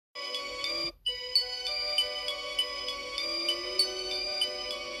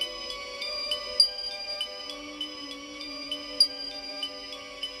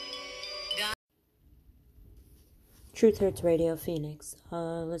Truth Hurts Radio, Phoenix.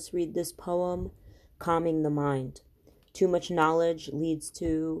 Let's read this poem, Calming the Mind. Too much knowledge leads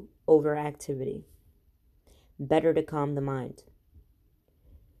to overactivity. Better to calm the mind.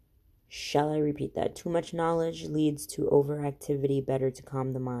 Shall I repeat that? Too much knowledge leads to overactivity. Better to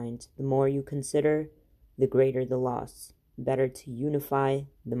calm the mind. The more you consider, the greater the loss. Better to unify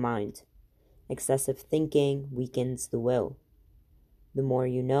the mind. Excessive thinking weakens the will. The more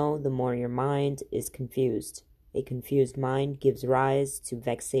you know, the more your mind is confused. A confused mind gives rise to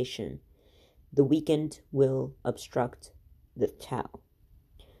vexation. The weakened will obstruct the Tao.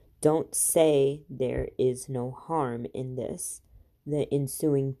 Don't say there is no harm in this. The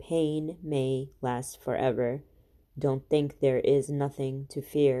ensuing pain may last forever. Don't think there is nothing to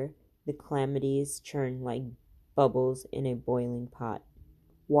fear. The calamities churn like bubbles in a boiling pot.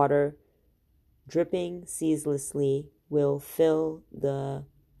 Water dripping ceaselessly will fill the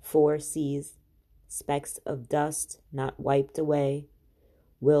four seas. Specks of dust not wiped away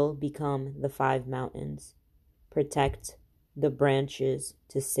will become the five mountains. Protect the branches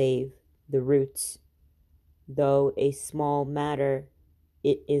to save the roots. Though a small matter,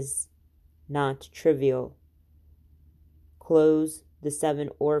 it is not trivial. Close the seven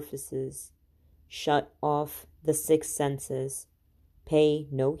orifices. Shut off the six senses. Pay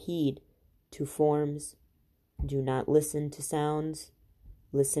no heed to forms. Do not listen to sounds.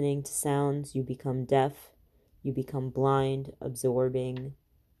 Listening to sounds, you become deaf. You become blind, observing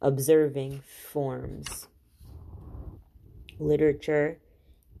forms. Literature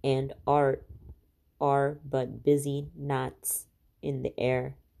and art are but busy knots in the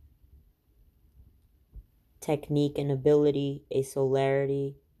air. Technique and ability, a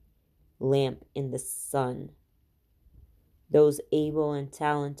solarity lamp in the sun. Those able and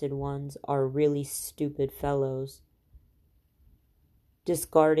talented ones are really stupid fellows.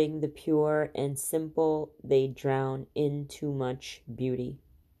 Discarding the pure and simple, they drown in too much beauty.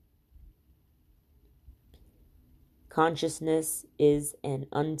 Consciousness is an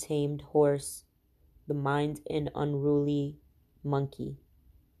untamed horse, the mind an unruly monkey.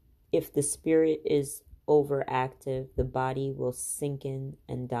 If the spirit is overactive, the body will sink in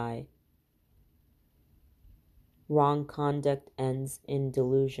and die. Wrong conduct ends in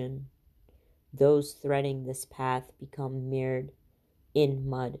delusion. Those threading this path become mired in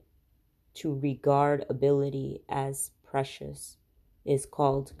mud. To regard ability as precious is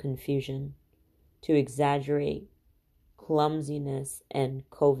called confusion. To exaggerate clumsiness and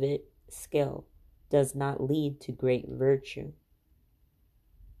covert skill does not lead to great virtue.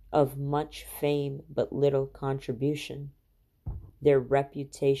 Of much fame but little contribution, their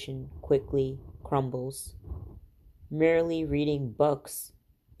reputation quickly crumbles. Merely reading books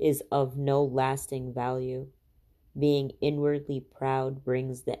is of no lasting value. Being inwardly proud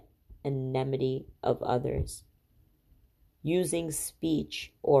brings the enmity of others. Using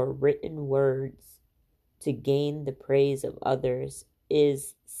speech or written words to gain the praise of others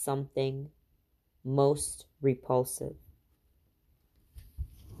is something most repulsive.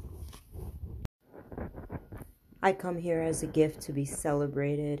 I come here as a gift to be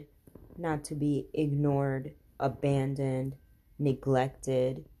celebrated, not to be ignored, abandoned,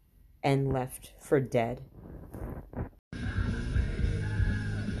 neglected, and left for dead.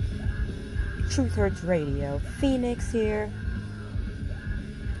 Truth Hurts Radio, Phoenix here.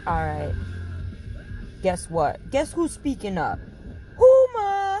 Alright. Guess what? Guess who's speaking up?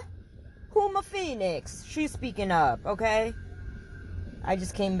 Huma Phoenix. She's speaking up, okay? I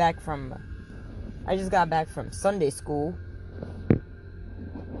just got back from Sunday school.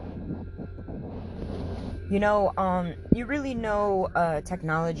 You really know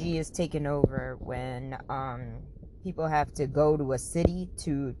technology is taking over when people have to go to a city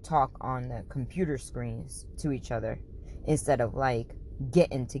to talk on the computer screens to each other instead of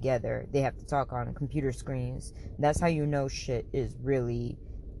getting together. They have to talk on computer screens. That's how you know shit is really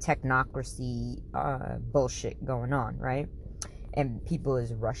technocracy bullshit going on, right? And people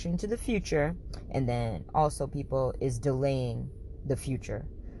is rushing to the future, and then also people is delaying the future.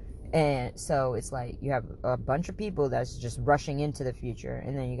 And so it's like you have a bunch of people that's just rushing into the future,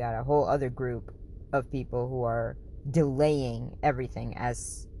 and then you got a whole other group of people who are delaying everything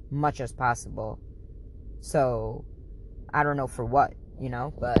as much as possible. So I don't know for what,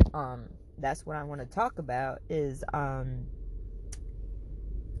 but that's what I want to talk about is alright,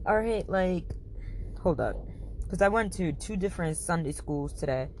 hold up, because I went to two different Sunday schools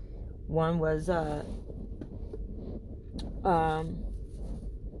today. One was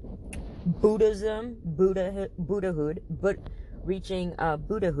reaching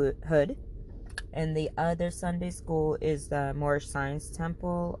Buddhahood, and the other Sunday school is the Moorish Science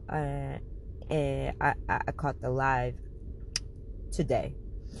Temple, and I caught the live today.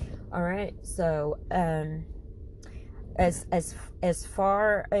 All right, so as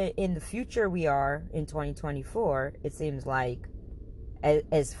far in the future we are in 2024, it seems like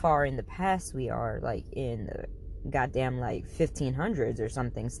as far in the past we are, like in the goddamn like 1500s or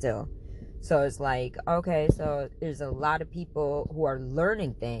something still. So it's like, okay, so there's a lot of people who are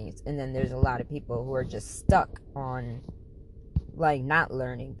learning things, and then there's a lot of people who are just stuck on like not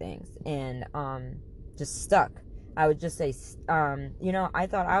learning things, and just stuck. I would just say, I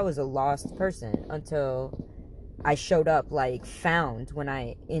thought I was a lost person until I showed up, like, found when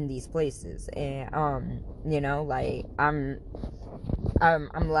I in these places. And like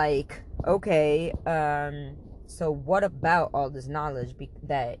I'm like, okay, so what about all this knowledge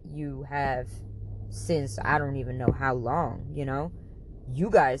that you have since I don't even know how long? You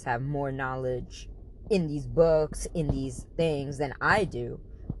guys have more knowledge in these books, in these things than I do.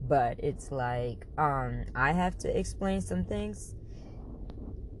 But it's like, I have to explain some things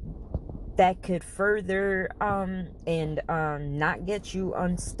that could further and not get you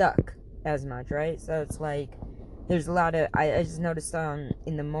unstuck as much, right? So it's like there's a lot of I just noticed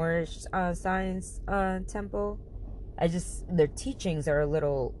in the Moorish science temple, their teachings are a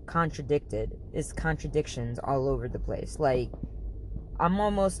little contradicted. It's contradictions all over the place. Like, I'm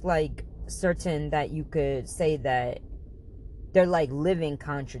almost like certain that you could say that they're like living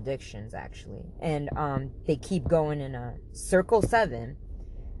contradictions, actually. And they keep going in a circle 7,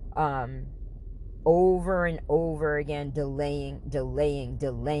 over and over again, delaying,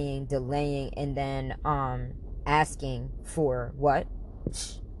 and then asking for what?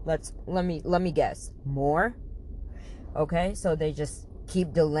 Let me guess. More? Okay, so they just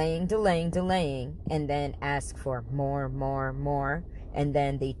keep delaying, and then ask for more, and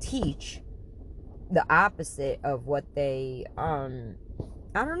then they teach the opposite of what they I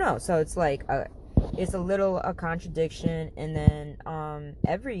don't know. So it's like it's a contradiction. And then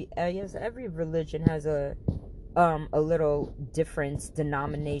every religion has a little difference,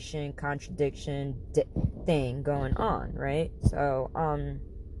 denomination, contradiction thing going on, right? So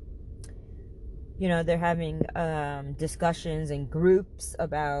they're having discussions in groups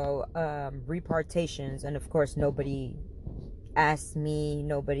about repartations, and of course nobody asks me,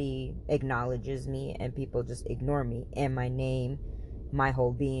 nobody acknowledges me, and people just ignore me and my name, my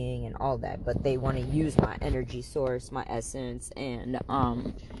whole being, and all that. But they want to use my energy source, my essence, and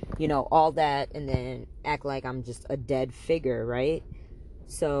all that, and then act like I'm just a dead figure, right?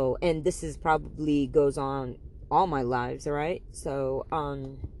 So, and this is probably goes on all my lives, right? So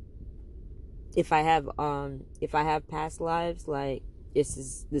if I have past lives, like, this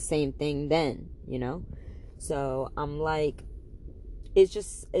is the same thing then, so I'm like, it's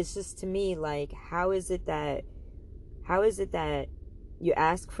just to me, like, how is it that you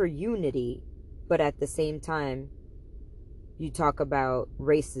ask for unity, but at the same time you talk about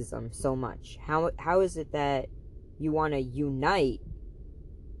racism so much? How is it that you want to unite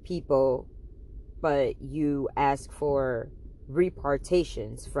people, but you ask for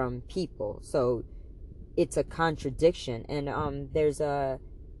repartations from people? So it's a contradiction. And there's a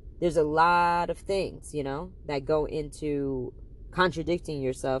lot of things, that go into contradicting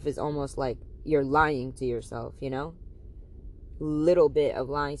yourself. Is almost like you're lying to yourself, little bit of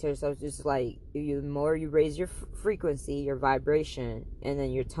lying to yourself. Just like, the more you raise your frequency, your vibration, and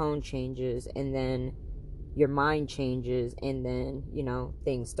then your tone changes, and then your mind changes, and then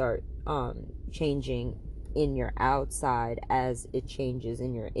things start changing in your outside as it changes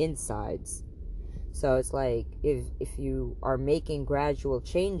in your insides. So it's like, if you are making gradual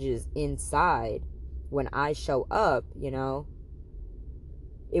changes inside, when I show up,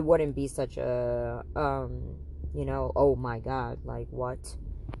 it wouldn't be such a oh my god, like, what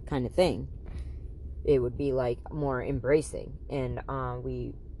kind of thing. It would be like more embracing, and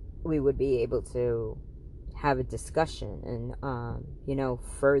we would be able to have a discussion and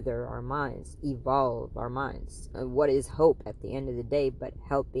further our minds, evolve our minds. What is hope at the end of the day but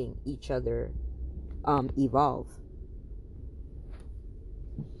helping each other evolve?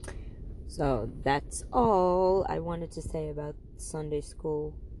 So that's all I wanted to say about Sunday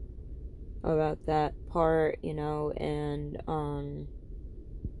school, about that part, and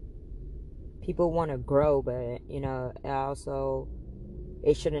people want to grow, but also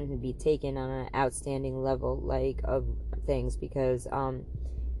it shouldn't be taken on an outstanding level, like, of things, because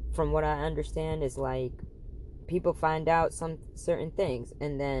from what I understand is, like, people find out some certain things,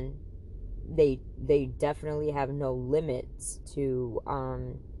 and then they definitely have no limits to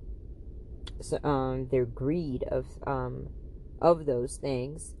their greed of those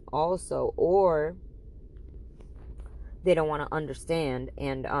things also. Or they don't want to understand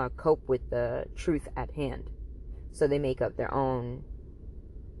and cope with the truth at hand. So they make up their own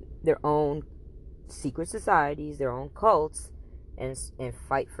secret societies, their own cults, and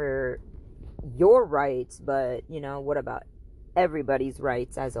fight for your rights. But what about everybody's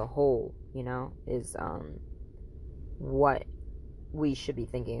rights as a whole? Is what we should be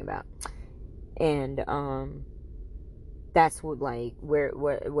thinking about. And that's what, like,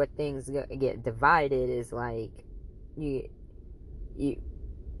 what things get divided is, like, you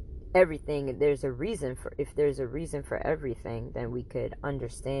everything, there's a reason for, if there's a reason for everything, then we could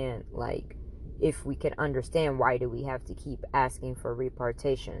understand, like, if we can understand, why do we have to keep asking for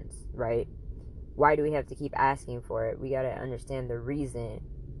reparations, right? Why do we have to keep asking for it? We got to understand the reason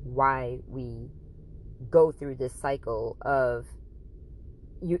why we go through this cycle of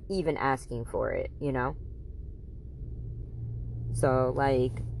you even asking for it, So,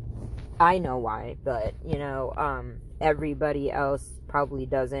 like, I know why, but everybody else probably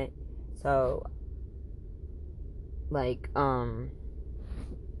doesn't. So, like,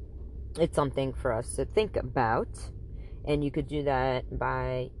 it's something for us to think about. And you could do that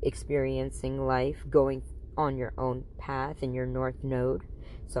by experiencing life, going on your own path in your North Node.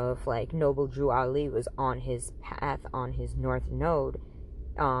 So if, like, Noble Drew Ali was on his path, on his North Node,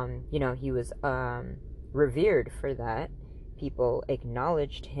 he was revered for that. People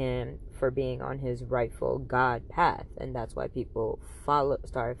acknowledged him for being on his rightful God path, and that's why people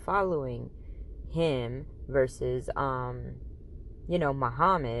started following him versus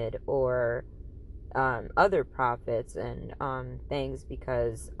Muhammad or other prophets and things,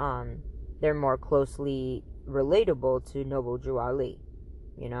 because they're more closely relatable to Noble Drew Ali.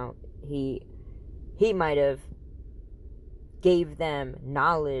 He might have gave them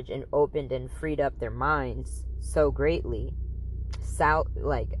knowledge and opened and freed up their minds so greatly.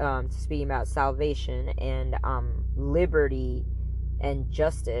 Speaking about salvation and liberty and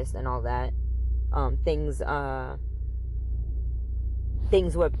justice and all that, things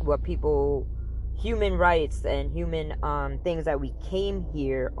what people, human rights and human things that we came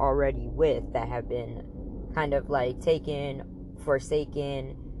here already with, that have been kind of like taken,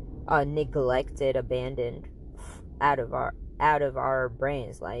 forsaken, neglected, abandoned out of our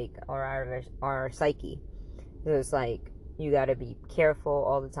brains, like, or out of our psyche. So it's like, you got to be careful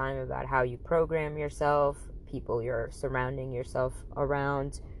all the time about how you program yourself, people you're surrounding yourself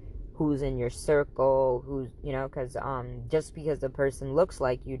around, who's in your circle, who's, because just because the person looks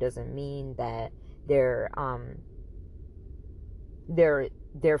like you doesn't mean that they're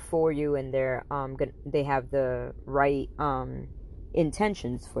for you, and they have the right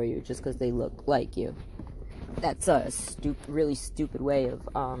intentions for you just because they look like you. That's a really stupid way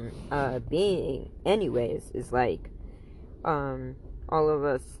of being. Anyways, is like, all of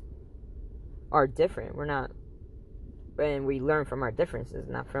us are different. We're not, and we learn from our differences,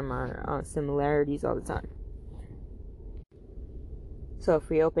 not from our similarities all the time. So if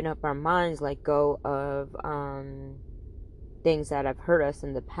we open up our minds, let go of things that have hurt us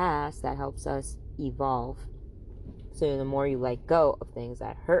in the past, that helps us evolve. So the more you let go of things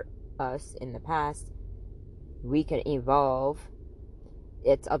that hurt us in the past, we can evolve.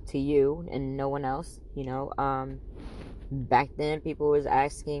 It's up to you and no one else. Back then people was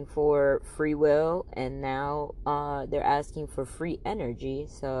asking for free will, and now they're asking for free energy.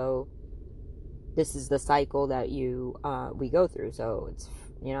 So this is the cycle that we go through. So it's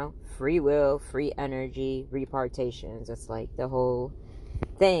free will, free energy, reparations. It's like the whole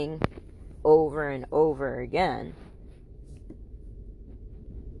thing over and over again.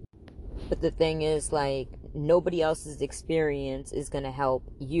 But the thing is, like, nobody else's experience is going to help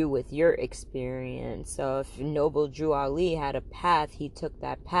you with your experience. So if Noble Drew Ali had a path, he took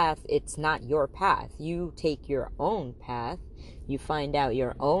that path. It's not your path. You take your own path. You find out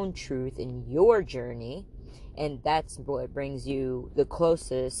your own truth in your journey. And that's what brings you the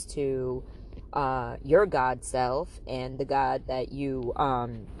closest to your God self, and the God that you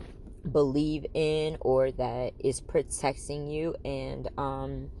believe in, or that is protecting you and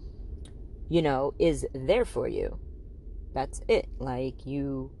is there for you. That's it. Like,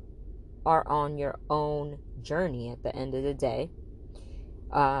 you are on your own journey at the end of the day.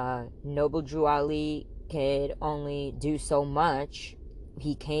 Noble Drew Ali could only do so much.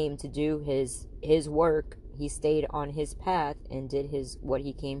 He came to do his work. He stayed on his path and did what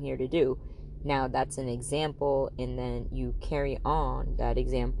he came here to do. Now that's an example, and then you carry on that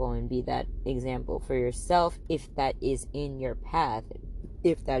example and be that example for yourself, if that is in your path,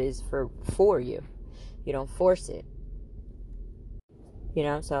 if that is for you. You don't force it.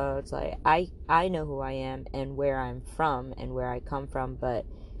 So it's like, I know who I am and where I'm from and where I come from, but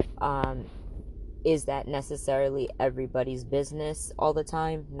is that necessarily everybody's business all the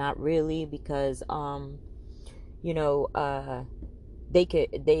time? Not really, because you know, they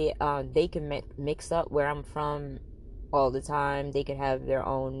can mix up where I'm from all the time. They could have their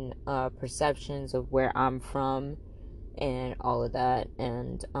own perceptions of where I'm from and all of that.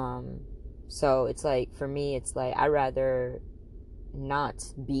 And so it's like, for me, it's like I rather not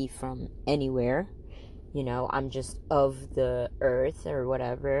be from anywhere. You know, I'm just of the earth or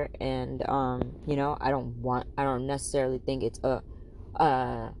whatever. And you know, I don't necessarily think it's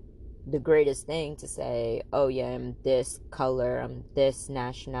the greatest thing to say, oh yeah, I'm this color, I'm this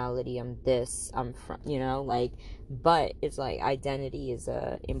nationality, I'm from, you know, like, but it's like identity is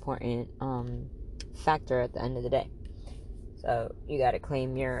a important factor at the end of the day. So you got to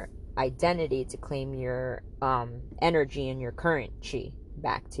claim your identity to claim your energy and your current chi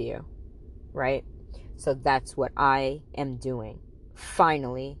back to you, right? So that's what I am doing.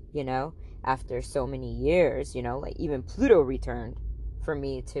 Finally, you know, after so many years, you know, like even Pluto returned for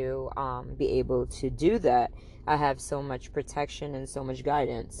me to be able to do that. I have so much protection and so much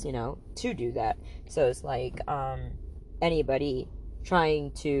guidance, you know, to do that. So it's like anybody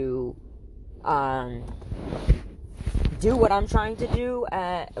trying to do what I'm trying to do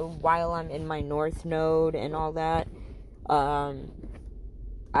while I'm in my North Node and all that,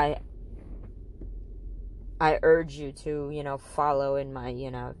 I urge you to, you know, follow in my, you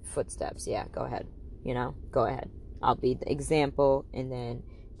know, footsteps. Yeah, go ahead. You know, go ahead. I'll be the example, and then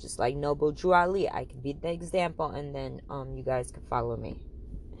just like Noble Drew Ali, I could be the example, and then you guys could follow me.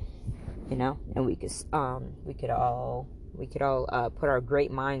 You know, and we could all put our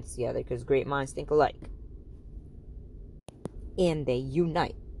great minds together, because great minds think alike, and they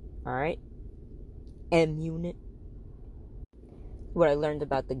unite. All right, M-unit. What I learned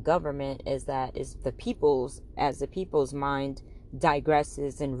about the government is that as the people's mind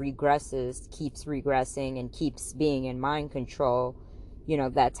digresses and regresses, keeps regressing and keeps being in mind control, you know,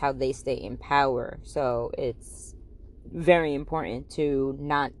 that's how they stay in power. So it's very important to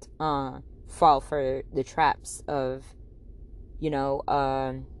not fall for the traps of, you know,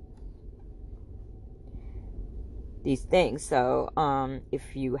 these things. So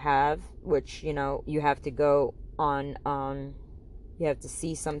if you have, which, you know, you have to go on, you have to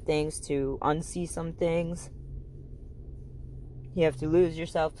see some things to unsee some things. You have to lose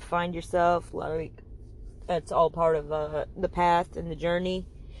yourself to find yourself. Like, that's all part of the path and the journey.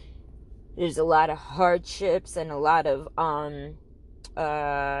 There's a lot of hardships and a lot of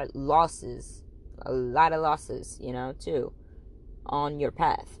losses. A lot of losses, you know, too, on your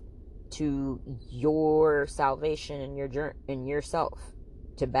path to your salvation and your journey and yourself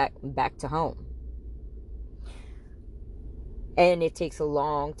to back to home. And it takes a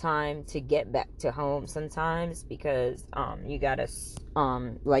long time to get back to home sometimes, because you gotta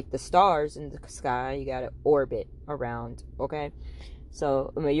like the stars in the sky, you gotta orbit around. Okay,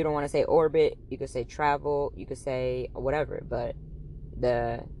 so I mean, you don't want to say orbit, you could say travel, you could say whatever, but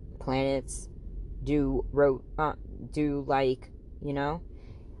the planets do like, you know,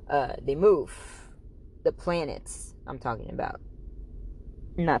 they move. The planets I'm talking about,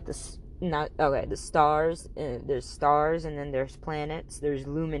 not the stars. There's stars, and then there's planets, there's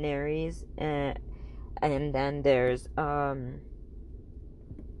luminaries, and then there's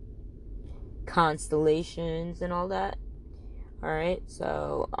constellations and all that. All right,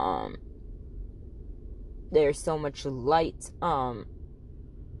 so there's so much light,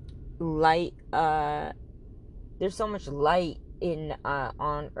 there's so much light in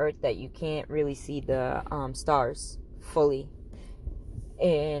on Earth that you can't really see the stars fully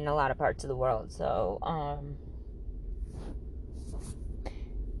in a lot of parts of the world. So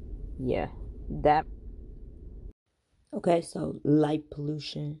yeah, that. Okay, so light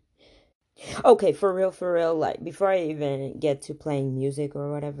pollution. Okay, for real, like, before I even get to playing music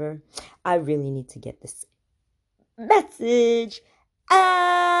or whatever, I really need to get this message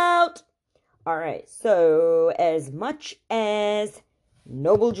out. All right, so as much as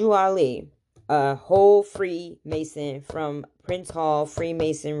Noble Drew Ali, a whole Freemason from Prince Hall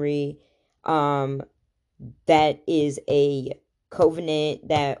Freemasonry, that is a covenant,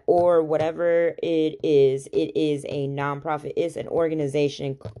 that, or whatever it is a nonprofit, it's an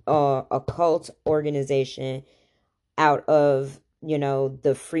organization, a cult organization out of, you know,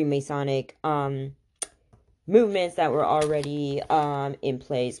 the Freemasonic movements that were already in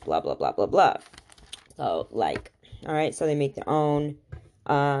place, blah blah blah blah blah. So, like, all right, so they make their own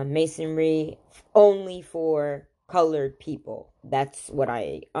masonry only for colored people. That's what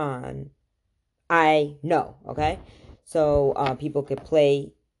I know. Okay, so people could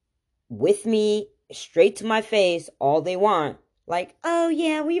play with me straight to my face all they want, Like, oh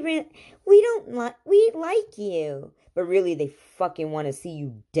yeah, we like you, but really they fucking want to see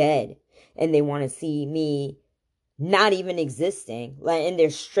you dead, and they want to see me not even existing. Like, and they're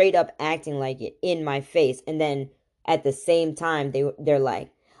straight up acting like it in my face, and then at the same time they're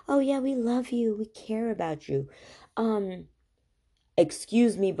like, oh yeah, we love you, we care about you. Um,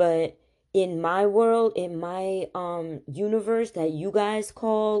 excuse me, but in my world, in my universe that you guys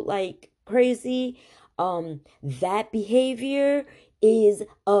call like crazy, that behavior is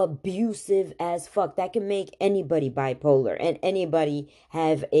abusive as fuck. That can make anybody bipolar and anybody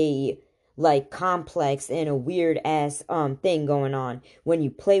have a like complex and a weird ass thing going on when you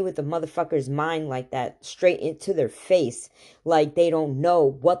play with the motherfucker's mind like that straight into their face, like they don't know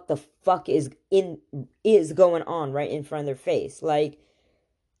what the fuck is going on right in front of their face. Like,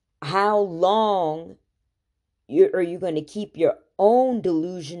 how long are you going to keep your own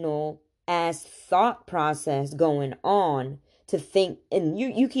delusional ass thought process going on to think, and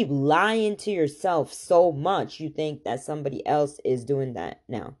you keep lying to yourself so much you think that somebody else is doing that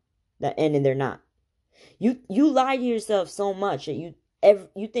now, that and they're not. You lie to yourself so much that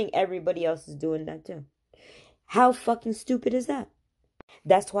you think everybody else is doing that too. How fucking stupid is that?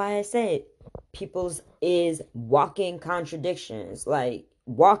 That's why I said people's is walking contradictions, like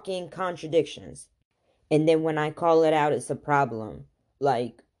walking contradictions. And then when I call it out, it's a problem.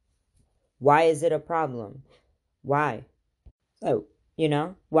 Like, why is it a problem? Why? So,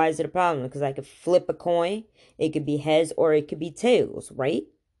 why is it a problem? Because I could flip a coin. It could be heads or it could be tails, right?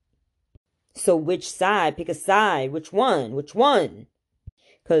 So which side? Pick a side. Which one? Which one?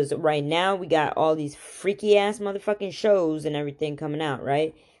 Because right now we got all these freaky ass motherfucking shows and everything coming out,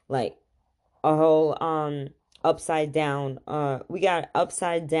 right? Like a whole upside down we got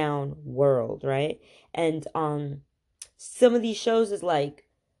upside down world, right? And some of these shows is like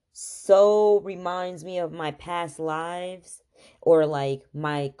so reminds me of my past lives or like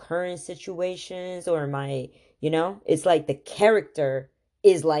my current situations or my, it's like the character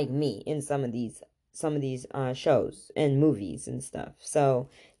is like me in some of these shows and movies and stuff. So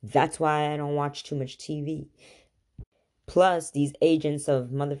that's why I don't watch too much TV. Plus, these agents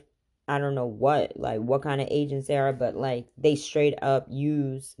of I don't know what kind of agents they are, but like they straight up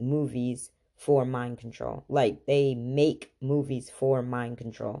use movies for mind control. Like they make movies for mind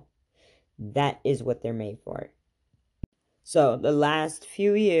control. That is what they're made for. So the last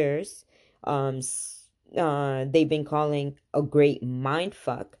few years, they've been calling a great mind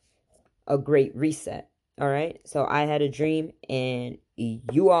fuck a great reset. All right. So I had a dream and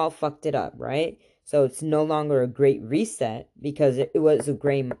you all fucked it up, right? So it's no longer a great reset because it was a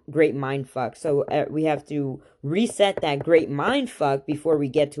great mind fuck. So we have to reset that great mind fuck before we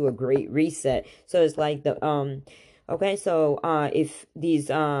get to a great reset. So it's like okay, so if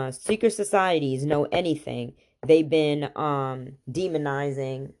these secret societies know anything, they've been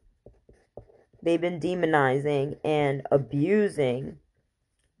demonizing and abusing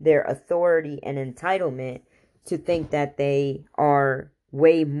their authority and entitlement to think that they are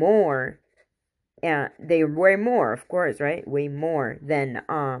way more. They way more, of course, right? Way more than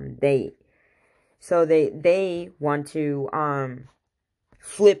they want to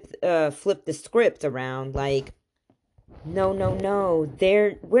flip the script around, like, no,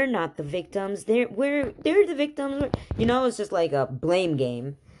 we're not the victims, they're the victims. It's just like a blame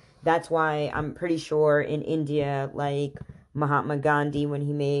game. That's why I'm pretty sure in India, like Mahatma Gandhi, when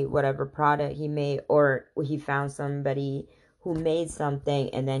he made whatever product he made, or he found somebody who made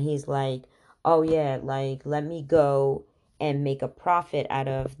something and then he's like, oh yeah, like let me go and make a profit out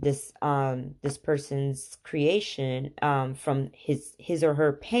of this person's creation from his or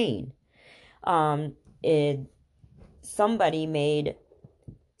her pain. It Somebody made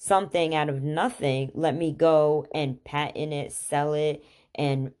something out of nothing, let me go and patent it, sell it,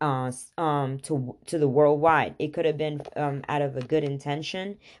 and to the worldwide. It could have been out of a good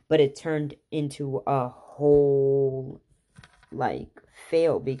intention, but it turned into a whole like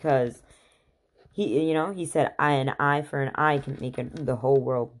fail because he said an eye for an eye can make the whole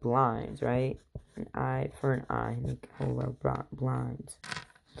world blind, right? An eye for an eye make the whole world blind.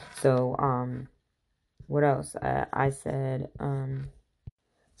 So what else? I said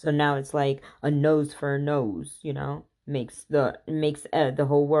so now it's like a nose for a nose, makes the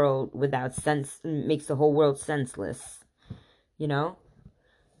whole world without sense, makes the whole world senseless, you know?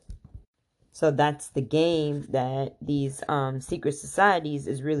 So that's the game that these secret societies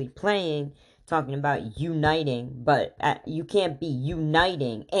is really playing, talking about uniting, but you can't be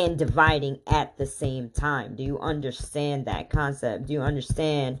uniting and dividing at the same time. Do you understand that concept? Do you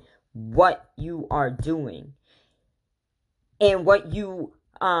understand what you are doing? And what you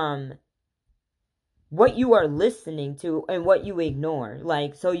what you are listening to and what you ignore.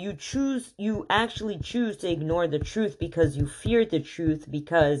 Like, so you actually choose to ignore the truth because you fear the truth,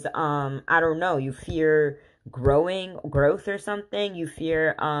 because I don't know, you fear growth or something. You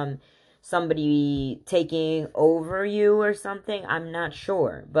fear somebody taking over you or something. I'm not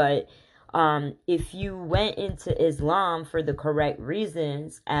sure, but if you went into Islam for the correct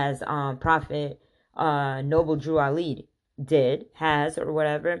reasons, as Prophet Noble Drew Ali has, or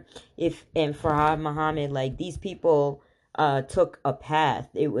whatever, if and Farhad Muhammad, like, these people took a path.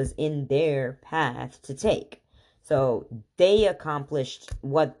 It was in their path to take. So they accomplished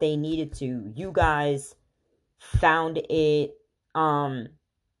what they needed to. You guys found it, what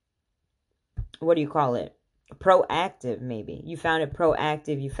do you call it? Proactive, maybe. You found it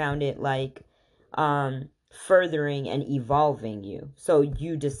proactive. You found it like furthering and evolving you. So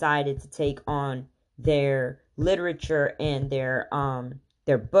you decided to take on their literature and their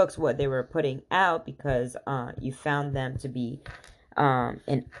books, what they were putting out, because you found them to be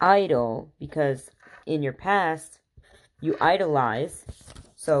an idol, because in your past you idolize.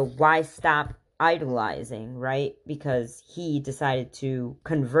 So why stop idolizing, right? Because he decided to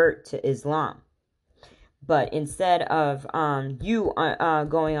convert to Islam. But instead of you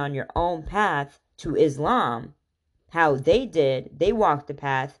going on your own path to Islam, how they did, they walked the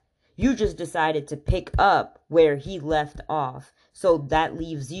path. You just decided to pick up where he left off. So that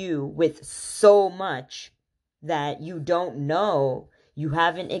leaves you with so much that you don't know, you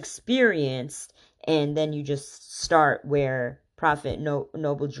haven't experienced, and then you just start where Prophet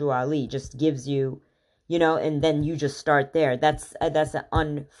Noble Drew Ali just gives you, and then you just start there. That's an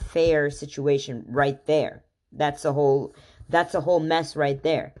unfair situation right there. That's a whole mess right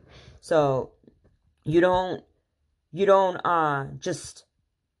there. So you don't just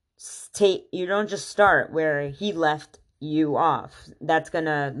start where he left you off. That's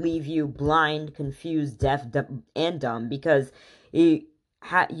gonna leave you blind, confused, deaf, and dumb, because you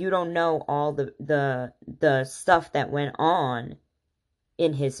don't know all the stuff that went on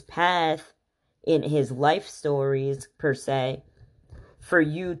in his path, in his life stories, per se, for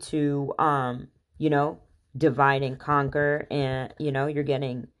you to divide and conquer. And you're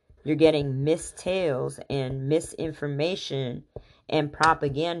getting mistales and misinformation and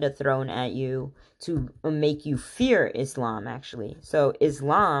propaganda thrown at you to make you fear Islam, actually. So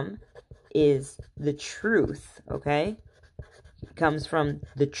Islam is the truth, okay? It comes from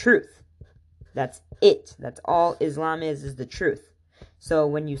the truth. That's it. That's all Islam is the truth. So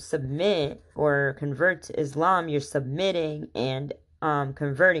when you submit or convert to Islam, you're submitting and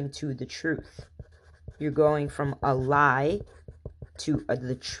converting to the truth. You're going from a lie to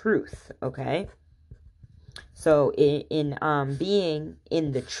the truth, okay? So in being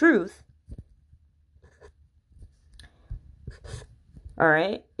in the truth, all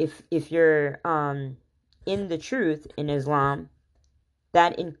right, if you're in the truth in Islam,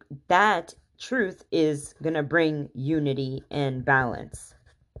 that truth is gonna bring unity and balance.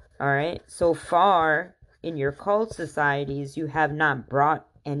 All right, so far in your cult societies, you have not brought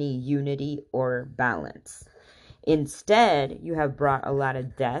any unity or balance. Instead, you have brought a lot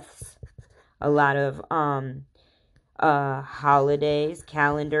of deaths, a lot of holidays,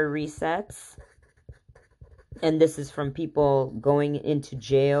 calendar resets, and this is from people going into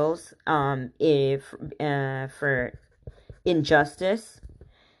jails for injustice.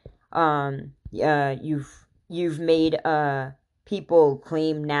 You've made people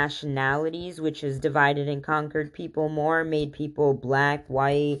claim nationalities, which has divided and conquered people more, made people black,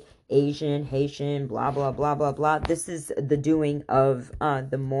 white, Asian, Haitian, blah blah blah blah blah. This is the doing of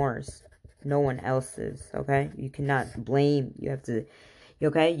the Moors, no one else's. Okay, you cannot blame. You have to.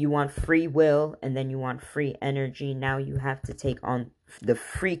 Okay, you want free will, and then you want free energy. Now you have to take on the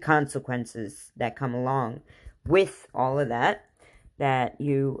free consequences that come along with all of that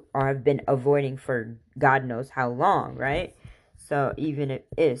you have been avoiding for God knows how long, right? So even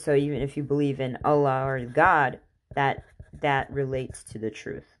if you believe in Allah or God, that relates to the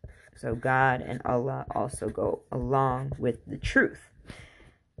truth. So God and Allah also go along with the truth.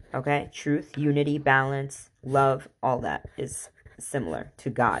 Okay, truth, unity, balance, love, all that is similar to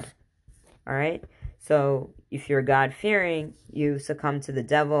God. All right, so if you're God-fearing, you succumb to the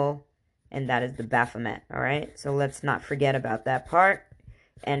devil, and that is the Baphomet. All right, so let's not forget about that part,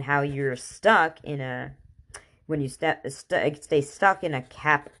 and how you're stuck in when you stay stuck in a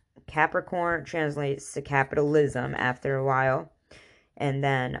Capricorn, translates to capitalism after a while, and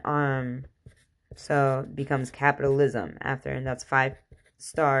then so it becomes capitalism after, and that's 5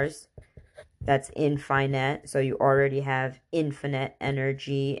 stars. That's infinite, so you already have infinite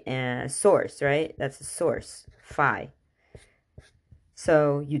energy and source, right? That's a source, phi.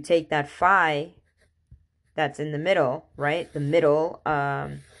 So you take that phi that's in the middle, right? The middle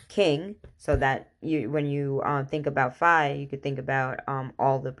king, so that when you think about Phi, you could think about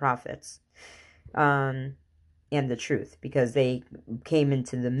all the prophets and the truth, because they came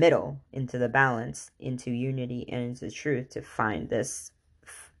into the middle, into the balance, into unity and into truth to find this.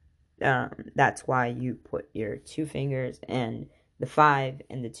 That's why you put your 2 fingers, and the 5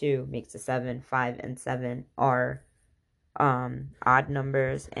 and the 2 makes the 7. 5 and 7 are odd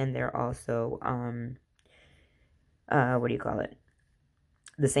numbers, and they're also what do you call it?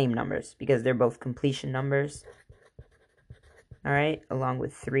 The same numbers, because they're both completion numbers. All right, along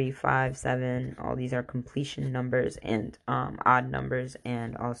with 3, 5, 7, all these are completion numbers, and odd numbers,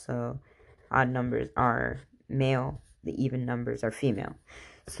 and also odd numbers are male, the even numbers are female.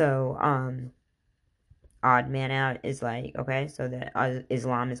 So odd man out is like, okay, so that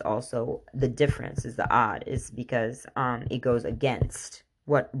Islam is also, the difference is the odd is because it goes against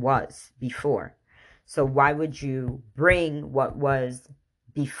what was before. So why would you bring what was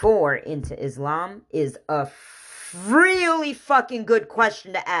before into Islam is a really fucking good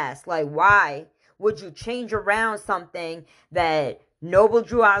question to ask. Like, why would you change around something that Noble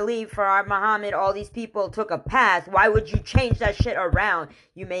Drew Ali, Farad Muhammad, all these people took a path? Why would you change that shit around?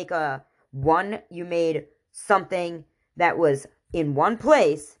 You made something that was in one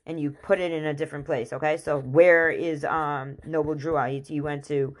place and you put it in a different place. Okay, so where is Noble Drew? He went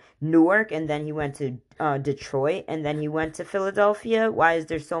to Newark, and then he went to Detroit, and then he went to Philadelphia. Why is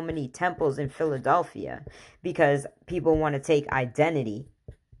there so many temples in Philadelphia? Because people want to take identity.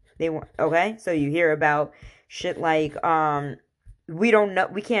 Okay, so you hear about shit like we don't know,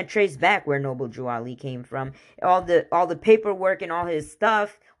 we can't trace back where Noble Drew Ali came from. All the paperwork and all his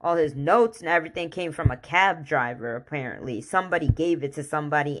stuff, all his notes and everything came from a cab driver. Apparently somebody gave it to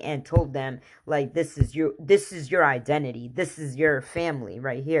somebody and told them, like, this is your identity, this is your family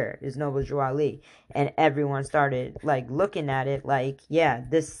right here, is Noble Drew Ali. And everyone started like looking at it like, yeah,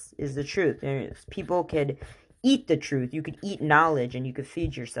 this is the truth. And people could eat the truth, you could eat knowledge, and you could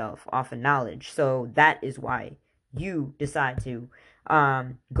feed yourself off of knowledge. So that is why you decide to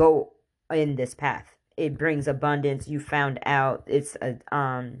go in this path. It brings abundance. You found out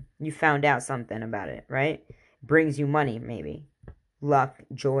you found out something about it, right? Brings you money, maybe luck,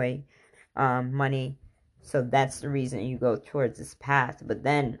 joy, money. So that's the reason you go towards this path. But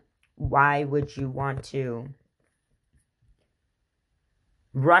then why would you want to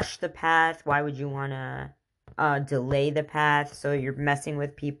rush the path? Why would you want to delay the path? So you're messing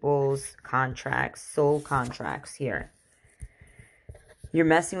with people's contracts, soul contracts here. You're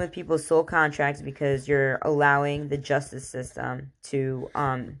messing with people's soul contracts because you're allowing the justice system to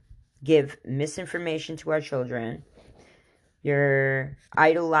give misinformation to our children. You're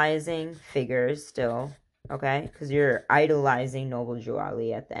idolizing figures still, okay? Because you're idolizing Noble Drew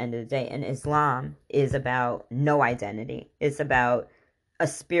Ali at the end of the day. And Islam is about no identity. It's about a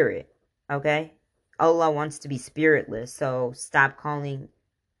spirit, okay? Allah wants to be spiritless, so stop calling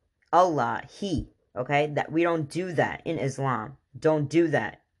Allah He, okay? That we don't do that in Islam. Don't do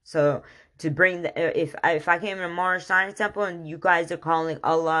that. So to bring the, if I came in a Mars Science Temple and you guys are calling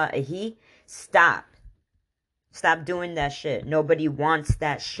Allah a He, stop doing that shit. Nobody wants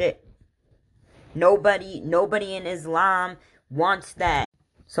that shit. Nobody in Islam wants that.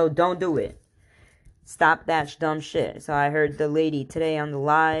 So don't do it. Stop that dumb shit. So I heard the lady today on the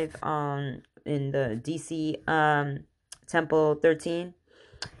live in the DC Temple 13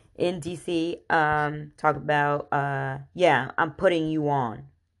 in DC talk about I'm putting you on.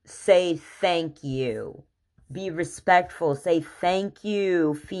 Say thank you. Be respectful. Say thank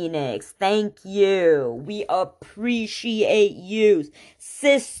you, Phoenix. Thank you. We appreciate you,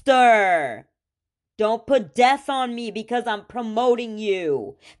 sister. Don't put death on me because I'm promoting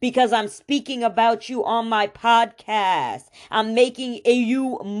you, because I'm speaking about you on my podcast. I'm making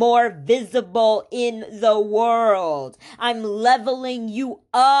you more visible in the world. I'm leveling you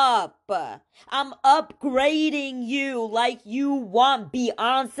up. I'm upgrading you like you want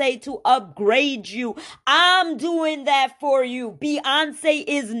Beyonce to upgrade you. I'm doing that for you. Beyonce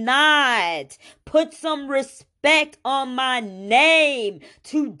is not. Put some respect on my name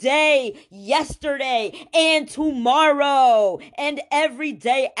today, yesterday, and tomorrow, and every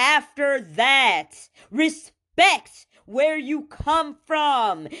day after that. Respect where you come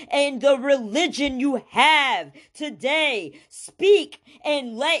from and the religion you have today. Speak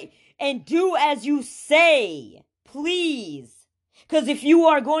and do as you say, please. Because if you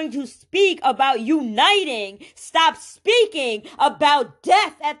are going to speak about uniting, stop speaking about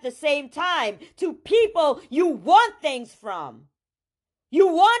death at the same time to people you want things from. You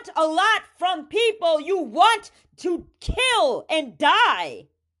want a lot from people you want to kill and die.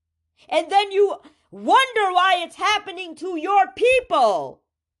 And then you wonder why it's happening to your people.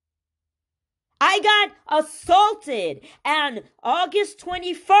 I got assaulted on August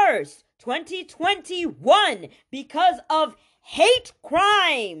 21st, 2021 because of hate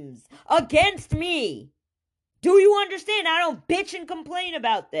crimes against me. Do you understand? I don't bitch and complain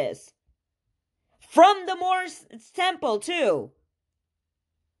about this. From the Morris Temple, too.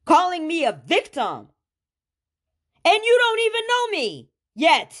 Calling me a victim. And you don't even know me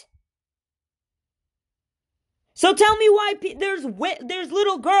yet. So tell me why there's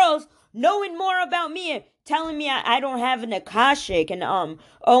little girls knowing more about me and telling me I don't have an Akashic and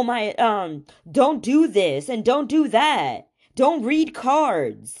don't do this and don't do that. Don't read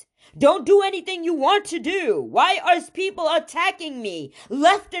cards. Don't do anything you want to do. Why are people attacking me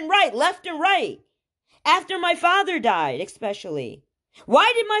left and right, left and right? After my father died, especially.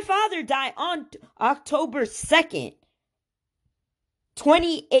 Why did my father die on October 2nd,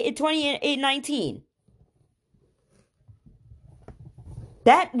 2019?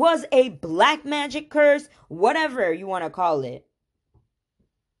 That was a black magic curse, whatever you want to call it.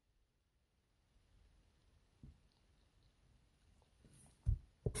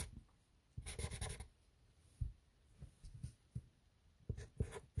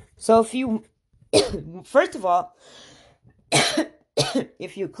 So if you, first of all,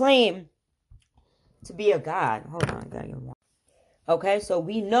 if you claim to be a god, hold on, I gotta get one. Okay, so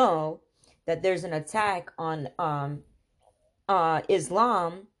we know that there's an attack on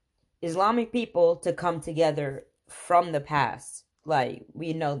Islamic people to come together from the past. Like,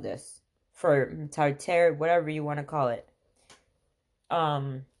 we know this. For Tartar, whatever you want to call it.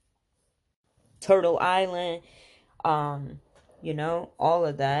 Turtle Island, all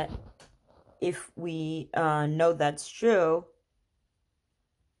of that. If we know that's true,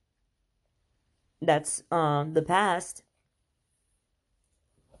 that's the past.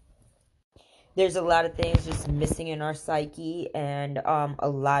 There's a lot of things just missing in our psyche, and a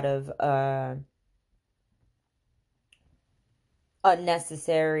lot of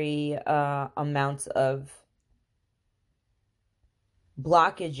unnecessary amounts of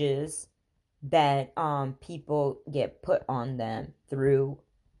blockages that people get put on them through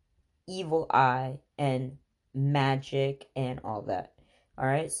evil eye and magic and all that. All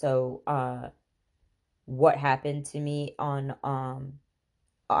right, so what happened to me on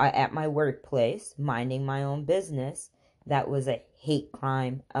at my workplace, minding my own business, that was a hate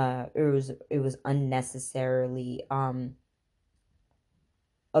crime. It was unnecessarily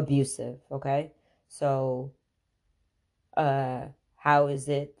abusive. Okay, so how is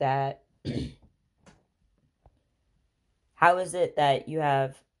it that you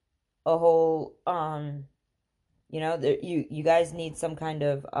have a whole you guys need some kind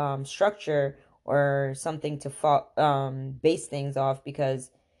of structure or something to base things off, because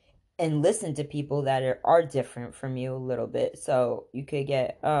and listen to people that are different from you a little bit, so you could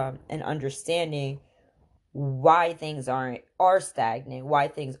get an understanding why things are stagnant, why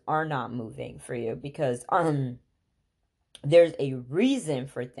things are not moving for you, because there's a reason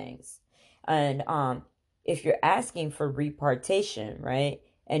for things. And if you're asking for repartation, right,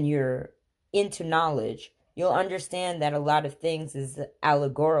 and you're into knowledge, you'll understand that a lot of things is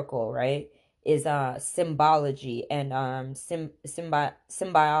allegorical, right, is symbology and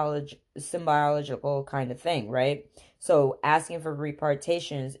symbological kind of thing, right? So asking for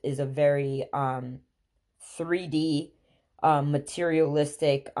repartations is a very 3D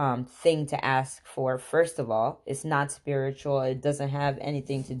materialistic thing to ask for. First of all, it's not spiritual. It doesn't have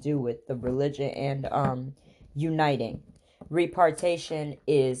anything to do with the religion and uniting. Repartation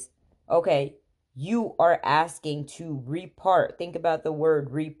is, okay, you are asking to repart. Think about the word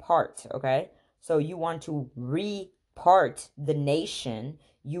repart, okay? So you want to repart the nation.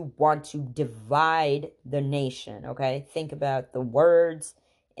 You want to divide the nation, okay? Think about the words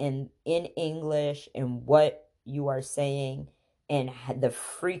in English and what you are saying and the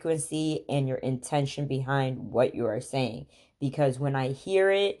frequency and your intention behind what you are saying. Because when I hear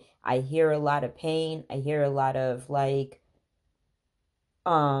it, I hear a lot of pain. I hear a lot of like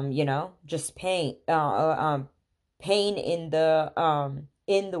just pain pain in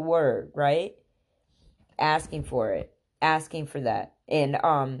the word, right? Asking for it, asking for that. And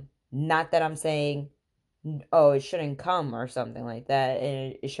not that I'm saying, oh, it shouldn't come or something like that,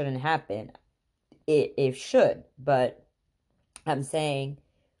 and it shouldn't happen. It should, but I'm saying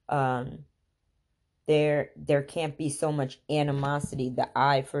there can't be so much animosity. The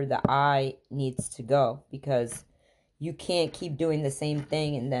eye for the eye needs to go, because you can't keep doing the same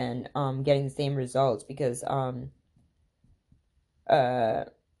thing and then getting the same results, because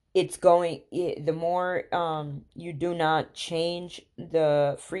the more you do not change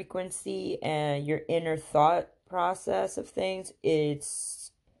the frequency and your inner thought process of things,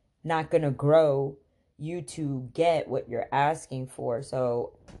 it's not going to grow you to get what you're asking for.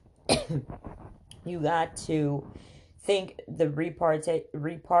 So you got to think the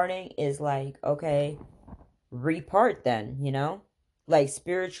reparting is like, okay, repart then, like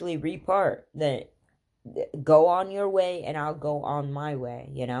spiritually repart. Then go on your way and I'll go on my way,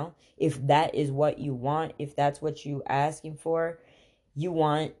 if that is what you want, if that's what you asking for. You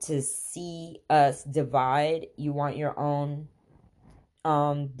want to see us divide, you want your own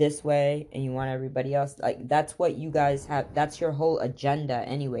this way, and you want everybody else, like, that's what you guys have, that's your whole agenda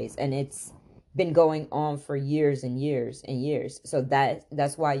anyways, and it's been going on for years and years and years. So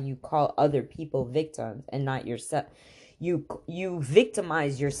that's why you call other people victims and not yourself. You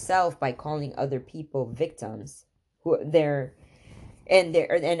victimize yourself by calling other people victims, who and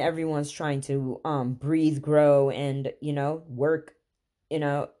everyone's trying to breathe, grow, and work.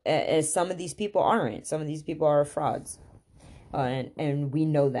 As some of these people aren't. Some of these people are frauds, and we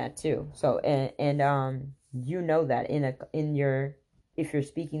know that too. So and that if you're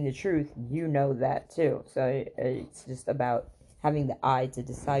speaking the truth, that too. So it's just about having the eye to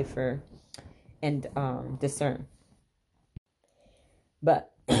decipher and discern.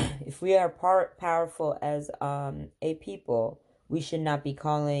 But if we are powerful as a people, we should not be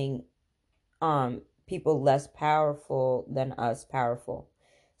calling people less powerful than us powerful.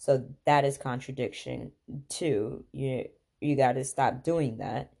 So that is contradiction too. You got to stop doing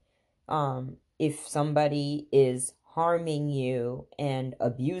that. If somebody is harming you and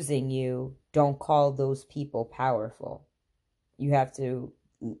abusing you, don't call those people powerful. You have to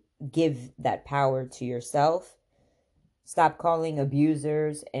give that power to yourself. Stop calling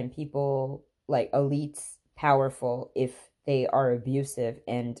abusers and people like elites powerful if they are abusive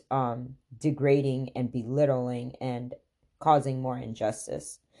and degrading and belittling and causing more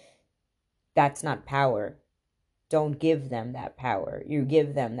injustice. That's not power. Don't give them that power. You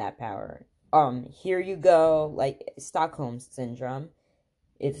give them that power. Here you go, like Stockholm syndrome.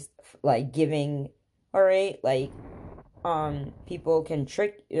 It's like giving, all right, like people can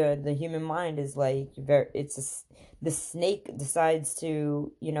trick the human mind is like the snake decides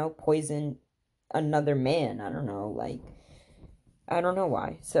to poison another man. I don't know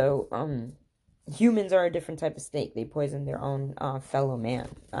why. So humans are a different type of snake. They poison their own fellow man.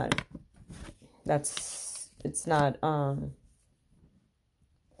 It's not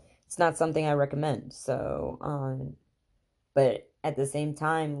something I recommend. So but at the same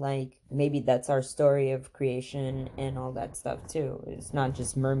time, like, maybe that's our story of creation and all that stuff too. It's not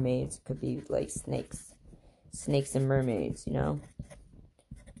just mermaids. It could be like snakes and mermaids,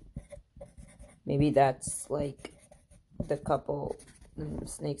 maybe that's like the couple,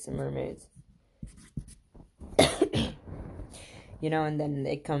 snakes and mermaids. And then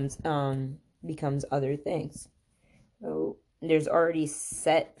it becomes other things. So there's already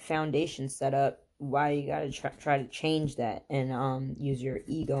set foundation set up. Why you gotta try to change that and use your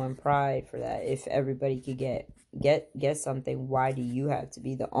ego and pride for that? If everybody could get something, why do you have to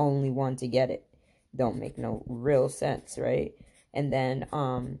be the only one to get it? Don't make no real sense, right? And then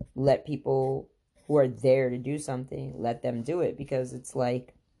let people who are there to do something, let them do it, because it's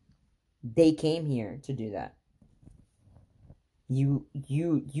like they came here to do that. You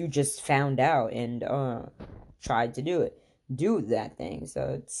just found out and tried to do that thing.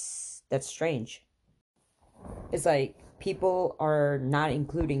 So that's strange. It's like people are not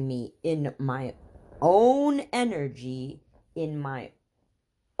including me in my own energy, in my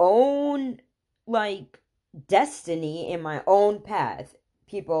own like destiny, in my own path.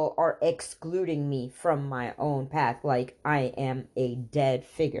 People are excluding me from my own path like I am a dead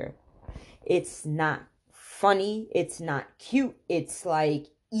figure. It's not funny, it's not cute, it's like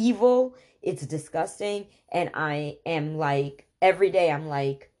evil, it's disgusting, and I am like, every day I'm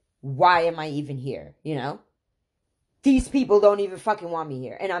like, why am I even here? These people don't even fucking want me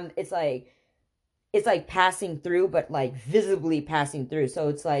here. And it's like passing through, but like visibly passing through. So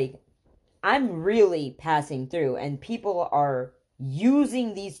it's like I'm really passing through, and people are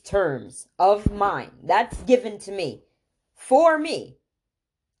using these terms of mine that's given to me for me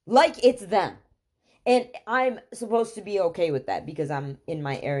like it's them. And I'm supposed to be okay with that because I'm in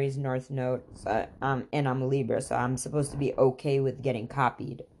my Aries North Node, so, and I'm a Libra, so I'm supposed to be okay with getting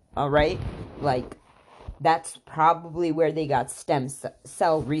copied. All right? Like, that's probably where they got stem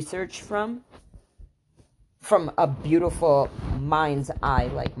cell research from a beautiful mind's eye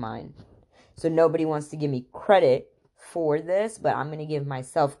like mine. So nobody wants to give me credit for this, but I'm going to give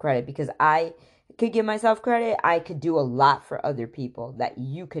myself credit because could give myself credit, I could do a lot for other people that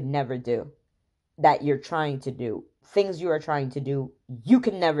you could never do, that you're trying to do. Things you are trying to do, you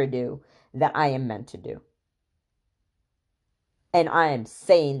can never do, that I am meant to do. And I am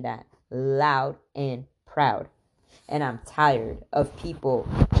saying that loud and proud. And I'm tired of people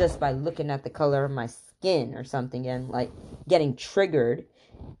just by looking at the color of my skin or something and like getting triggered.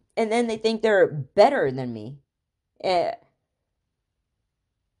 And then they think they're better than me.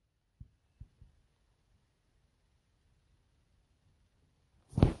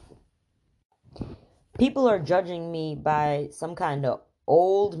 People are judging me by some kind of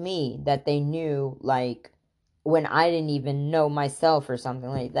old me that they knew, like when I didn't even know myself or something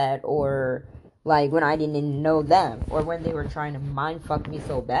like that, or like when I didn't even know them, or when they were trying to mind fuck me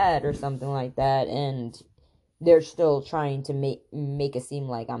so bad or something like that, and they're still trying to make it seem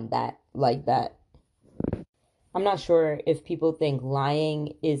like I'm that, like that. I'm not sure if people think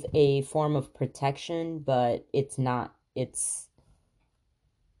lying is a form of protection, but it's not. It's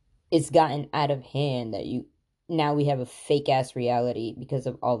gotten out of hand that you now we have a fake ass reality because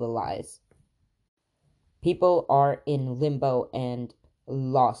of all the lies. People are in limbo and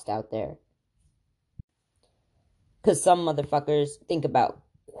lost out there. Because some motherfuckers think about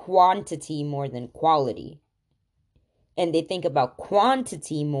quantity more than quality. And they think about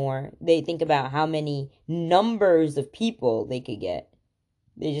quantity more. They think about how many numbers of people they could get.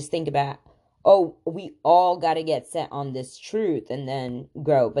 They just think about, oh, we all got to get set on this truth and then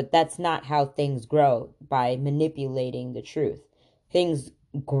grow. But that's not how things grow, by manipulating the truth. Things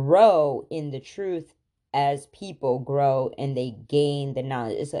grow in the truth as people grow and they gain the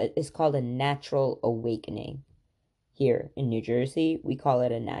knowledge. It's called a natural awakening. Here in New Jersey, we call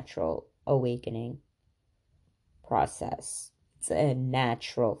it a natural awakening process. It's a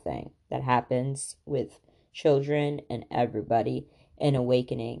natural thing that happens with children and everybody, an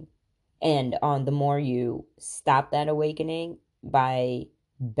awakening. And on the more you stop that awakening by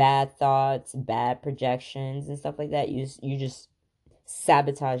bad thoughts, bad projections and stuff like that, you just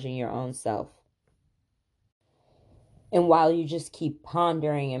sabotaging your own self. And while you just keep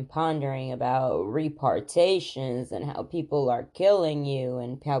pondering and pondering about repartations and how people are killing you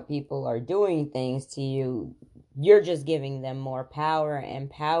and how people are doing things to you, you're just giving them more power and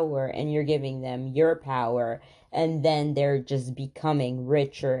power, and you're giving them your power, and then they're just becoming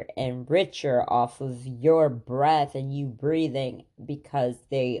richer and richer off of your breath and you breathing, because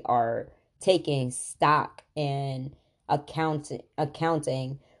they are taking stock and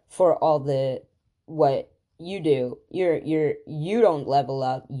accounting for all the what you do. You don't level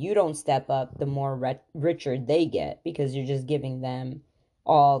up, you don't step up the more richer they get, because you're just giving them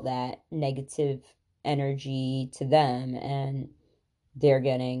all that negative energy to them, and they're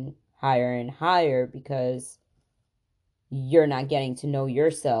getting higher and higher because you're not getting to know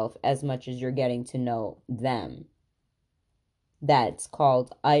yourself as much as you're getting to know them. That's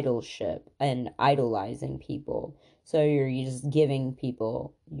called idolship and idolizing people. So you're just giving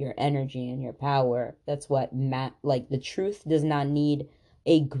people your energy and your power. That's what like the truth does not need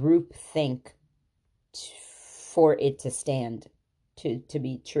a group think for it to stand, to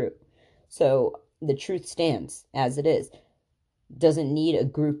be true. So the truth stands as it is. Doesn't need a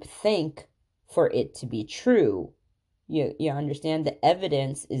group think for it to be true. You understand? The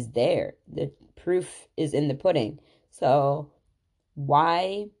evidence is there. The proof is in the pudding. So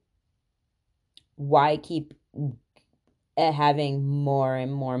why keep having more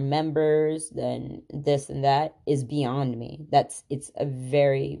and more members than this and that is beyond me. It's a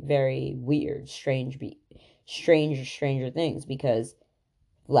very, very weird, stranger things, because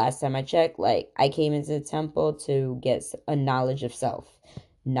last time I checked, like, I came into the temple to get a knowledge of self,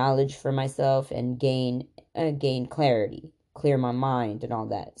 knowledge for myself, and gain clarity, clear my mind and all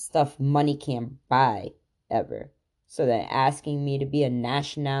that stuff money can't buy ever. So that asking me to be a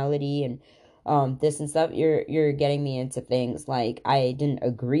nationality and this and stuff, you're getting me into things like I didn't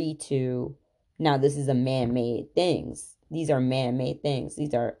agree to. Now this is a man-made things. These are man-made things.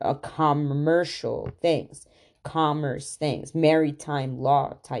 These are commercial things, commerce things, maritime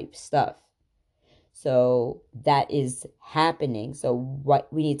law type stuff. So that is happening. So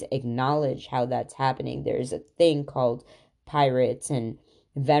what we need to acknowledge how that's happening. There's a thing called pirates and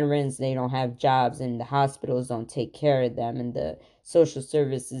veterans. They don't have jobs, and the hospitals don't take care of them, and the social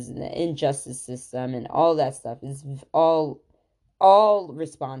services and the injustice system and all that stuff is all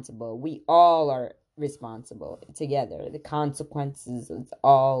responsible. We all are responsible together. The consequences, it's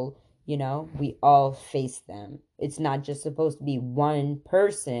all, we all face them. It's not just supposed to be one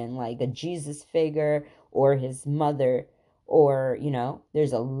person, like a Jesus figure or his mother, or,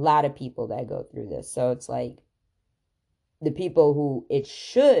 there's a lot of people that go through this. So it's like the people who it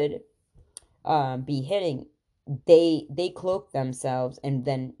should be hitting, they cloak themselves, and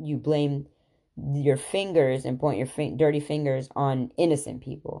then you blame your fingers and point your dirty fingers on innocent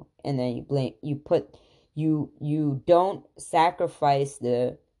people, and then you don't sacrifice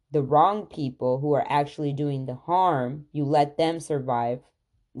the wrong people who are actually doing the harm. You let them survive,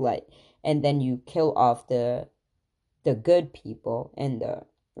 like, and then you kill off the good people and the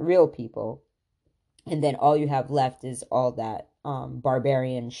real people, and then all you have left is all that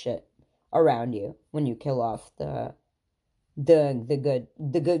barbarian shit around you when you kill off the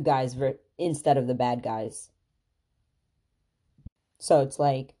good guys instead of the bad guys. So it's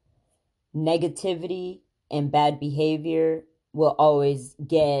like negativity and bad behavior will always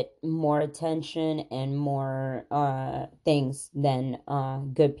get more attention and more things than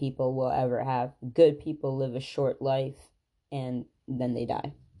good people will ever have. Good people live a short life and then they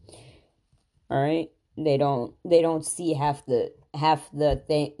die. All right? They don't see half the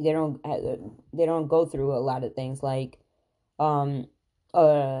thing. They don't go through a lot of things like um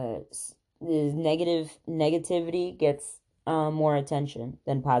negativity gets more attention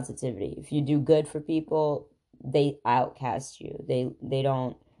than positivity. If you do good for people, they outcast you. They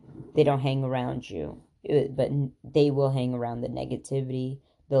don't hang around you. But they will hang around the negativity.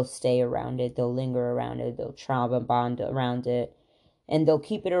 They'll stay around it. They'll linger around it. They'll trauma bond around it. And they'll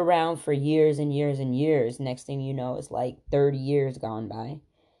keep it around for years and years and years. Next thing you know, it's like 30 years gone by.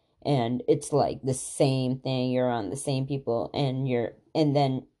 And it's like the same thing. You're on the same people, and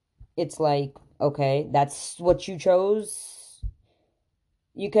then it's like, okay, that's what you chose.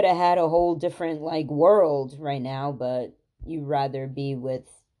 You could have had a whole different like world right now, but you'd rather be with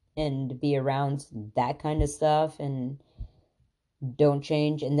and be around that kind of stuff and don't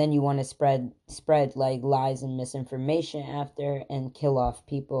change. And then you want to spread like lies and misinformation after and kill off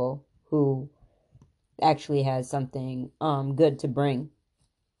people who actually has something good to bring,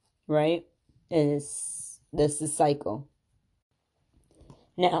 right? And this is cycle.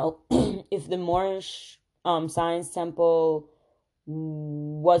 Now, if the Moorish Science Temple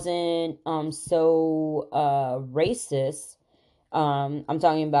wasn't so racist, I'm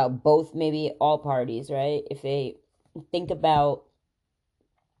talking about both, maybe all parties, right? If they think about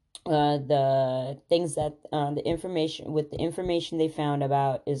the things that the information they found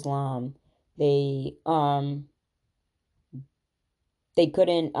about Islam, they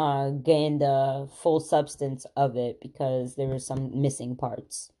couldn't gain the full substance of it because there were some missing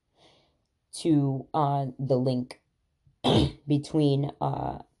parts to the link between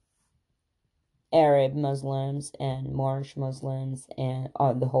Arab Muslims and Moorish Muslims and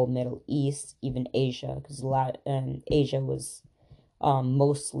the whole Middle East, even Asia, because Asia was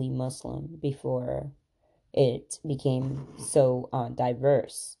mostly Muslim before it became so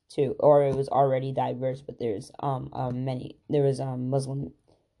diverse too, or it was already diverse, but there was Muslim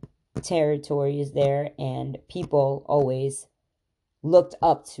territories there, and people always looked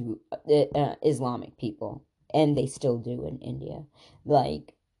up to Islamic people, and they still do in India.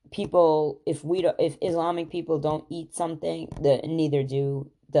 Like, people, if Islamic people don't eat something, neither do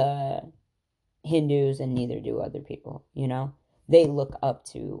the Hindus, and neither do other people. They look up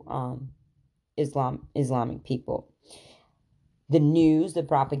to Islamic people. The news, the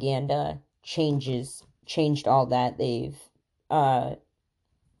propaganda changed all that. They've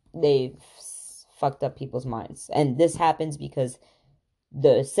fucked up people's minds, and this happens because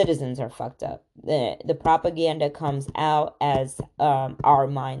the citizens are fucked up. The propaganda comes out as our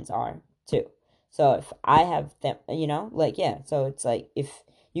minds are too. So if I have them, so it's like, if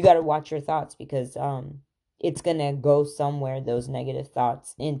you got to watch your thoughts, because it's gonna go somewhere, those negative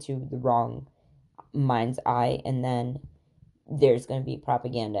thoughts, into the wrong mind's eye, and then there's gonna be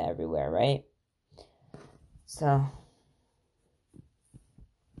propaganda everywhere, right? So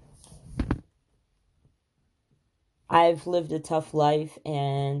I've lived a tough life,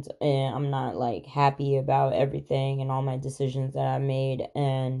 and I'm not like happy about everything and all my decisions that I made,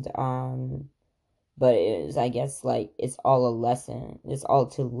 and but it is, I guess, like, it's all a lesson. It's all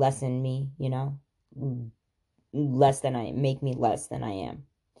to lessen me, make me less than I am.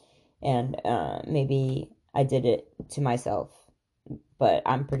 And maybe I did it to myself, but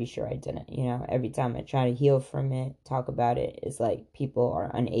I'm pretty sure I didn't. Every time I try to heal from it, talk about it, it's like people are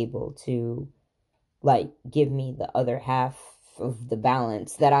unable to like give me the other half of the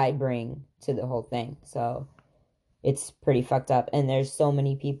balance that I bring to the whole thing. So it's pretty fucked up, and there's so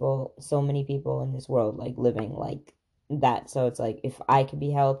many people in this world like living like that. So it's like, if I can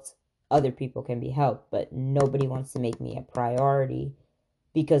be helped, other people can be helped, but nobody wants to make me a priority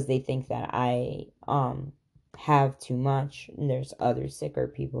because they think that I have too much, and there's other sicker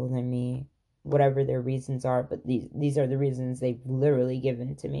people than me, whatever their reasons are. But these are the reasons they've literally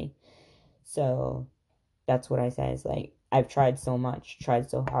given to me. So that's what I say. It's like, I've tried so much, tried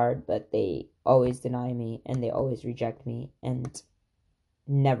so hard, but they always deny me and they always reject me and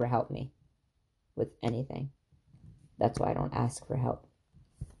never help me with anything. That's why I don't ask for help.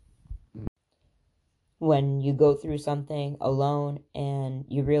 When you go through something alone and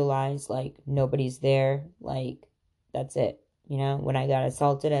you realize like nobody's there, like that's it. You know, when I got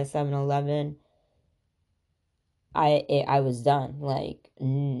assaulted at 7-Eleven, I was done. Like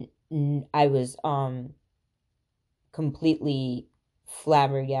I was completely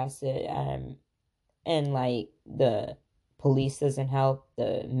flabbergasted, and like the police doesn't help,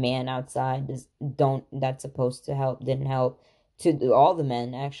 the man outside that's supposed to help didn't help, to all the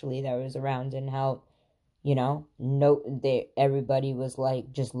men actually that was around didn't help. You know, no, everybody was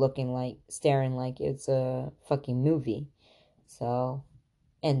like just looking, like staring like it's a fucking movie. So,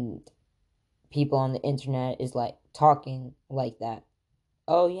 and people on the internet is like talking like that.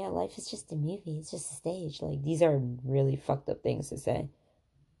 Oh yeah, life is just a movie, it's just a stage. Like, these are really fucked up things to say.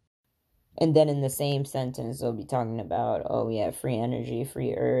 And then in the same sentence they'll be talking about, oh yeah, free energy,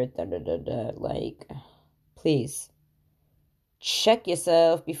 free earth, da da da da. Like, please check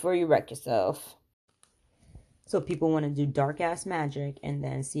yourself before you wreck yourself. So people want to do dark ass magic and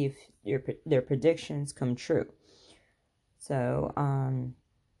then see if their predictions come true. So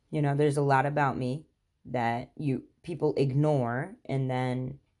you know, there's a lot about me that people ignore, and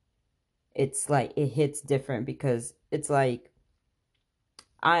then it's like it hits different because it's like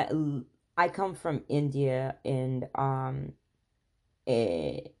I I come from India, and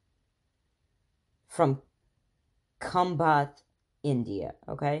from Kambat, India,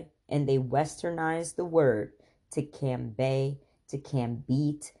 okay? And they westernized the word to Cambay, to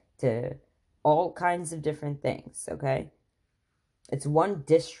Cambit, to all kinds of different things, okay? It's one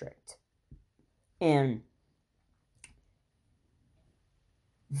district. And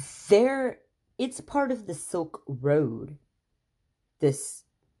it's part of the Silk Road. This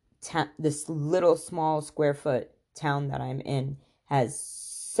little small square foot town that I'm in has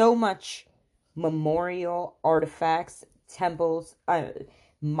so much memorial artifacts, temples,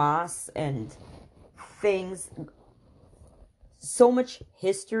 mosques, and things, so much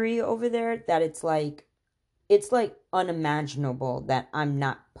history over there that it's like unimaginable that I'm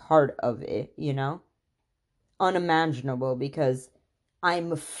not part of it, you know? Unimaginable, because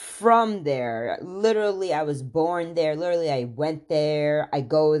I'm from there. Literally, I was born there. Literally, I went there. I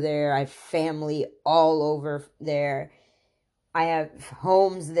go there. I have family all over there. I have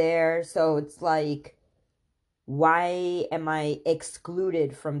homes there. So it's like, why am I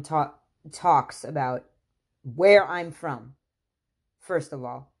excluded from talks about where I'm from? First of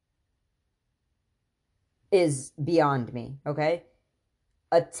all, is beyond me, okay?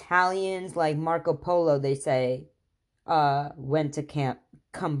 Italians like Marco Polo, they say, went to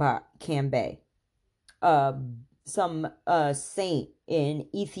Cambay. Some saint in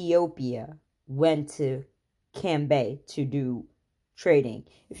Ethiopia went to Cambay to do trading.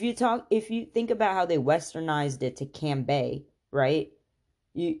 If you think about how they westernized it to Cambay, right?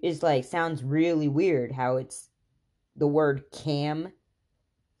 It's like, sounds really weird how it's the word cam,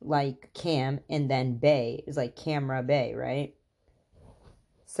 like cam, and then bay is like camera bay, right?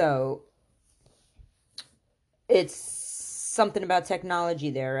 So it's something about technology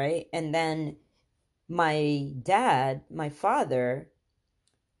there, right? And then my father,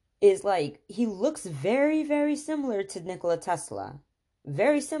 is like, he looks very, very similar to Nikola Tesla.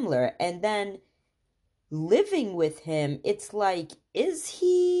 Very similar. And then living with him, it's like, is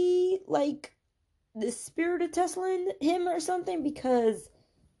he like the spirit of Tesla in him or something? Because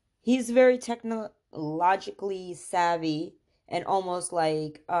he's very technologically savvy and almost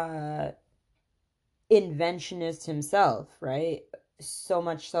like inventionist himself, right? So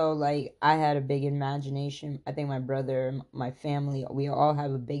much so, like, I had a big imagination. I think my brother, my family, we all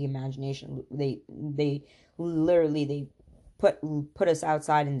have a big imagination. They literally, they put us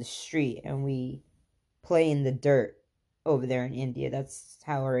outside in the street and we play in the dirt over there in India. That's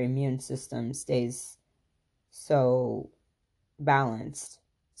how our immune system stays so balanced.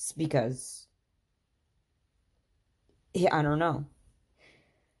 It's because, yeah, I don't know,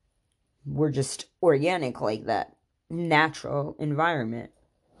 we're just organic like that, natural environment.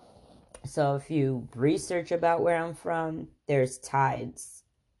 So if you research about where I'm from, there's tides,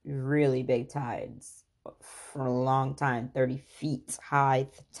 really big tides, for a long time, 30 feet high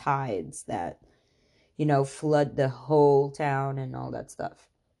tides that, you know, flood the whole town and all that stuff.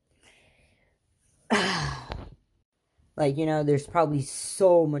 Like, you know, there's probably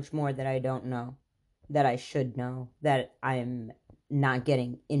so much more that I don't know, that I should know, that I'm not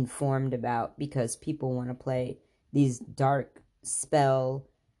getting informed about, because people want to play these dark spell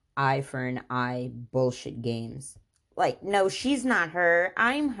eye for an eye bullshit games. Like, no, she's not her.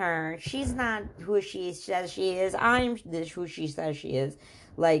 I'm her. She's not who she says she is. I'm this who she says she is.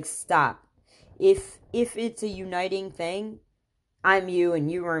 Like, stop. If it's a uniting thing, I'm you and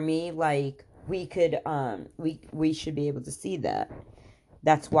you are me. Like, we could we should be able to see that.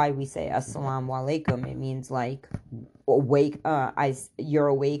 That's why we say assalamu alaikum. It means like awake. You're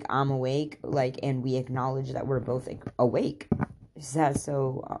awake. I'm awake. Like, and we acknowledge that we're both awake. Is that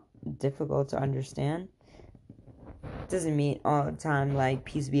so difficult to understand? Doesn't mean all the time like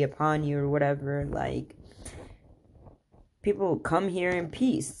peace be upon you or whatever. Like, people come here in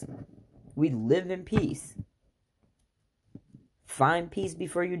peace. We live in peace. Find peace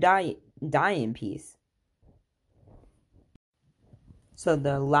before you die in peace. So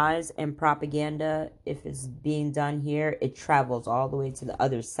the lies and propaganda, if it's being done here, it travels all the way to the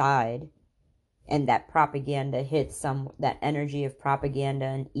other side, and that propaganda hits that energy of propaganda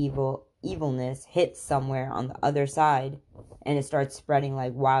and evilness hits somewhere on the other side, and it starts spreading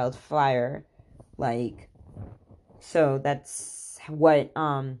like wildfire. Like, so that's what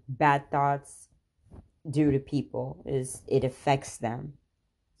bad thoughts do to people, is it affects them.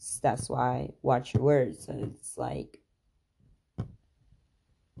 That's why watch your words. So it's like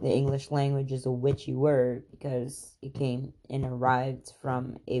the English language is a witchy word because it came and arrived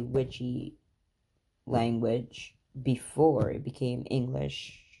from a witchy language before it became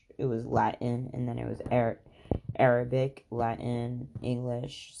English. It was Latin, and then it was Arabic, Latin,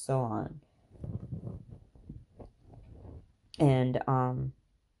 English, so on. And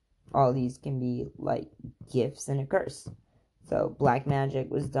all these can be like gifts and a curse. So black magic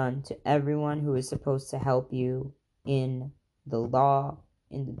was done to everyone who is supposed to help you in the law,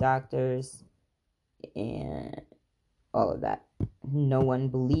 in the doctors, and all of that. No one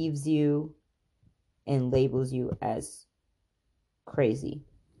believes you and labels you as crazy.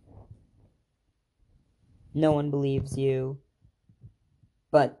 No one believes you,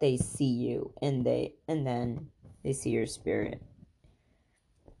 but they see you, and then they see your spirit.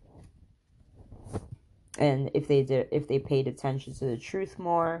 And if they paid attention to the truth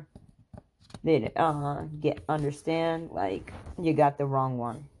more, they'd understand like you got the wrong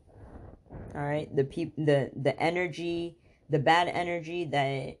one. All right, the energy, the bad energy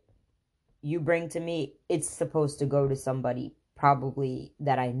that you bring to me, it's supposed to go to somebody probably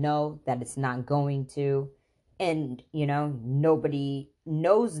that I know that it's not going to. And, nobody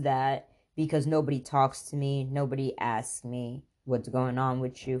knows that because nobody talks to me. Nobody asks me what's going on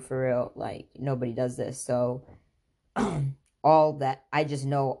with you for real. Like, nobody does this. So, all that, I just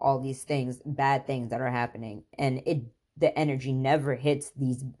know all these things, bad things that are happening. And the energy never hits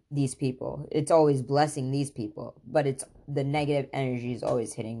these people. It's always blessing these people. But it's the negative energy is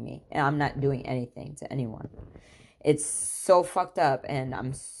always hitting me. And I'm not doing anything to anyone. It's so fucked up, and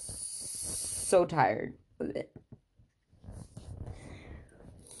I'm so tired of it.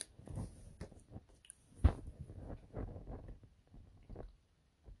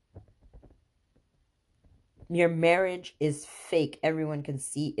 Your marriage is fake. Everyone can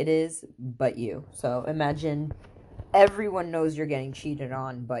see it is, but you. So imagine everyone knows you're getting cheated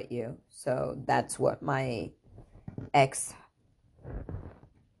on, but you. So that's what my ex,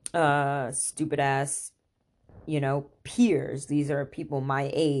 stupid ass, peers. These are people my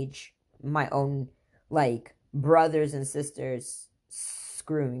age, my own, like, brothers and sisters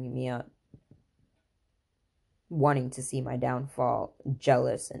screwing me up, wanting to see my downfall,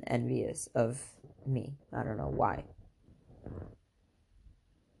 jealous and envious of me. I don't know why.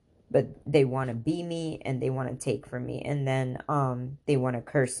 But they want to be me, and they want to take from me, and then they want to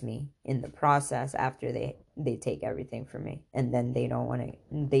curse me in the process after they take everything from me, and then they don't want to.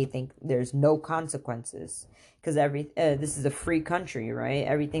 They think there's no consequences because this is a free country, right?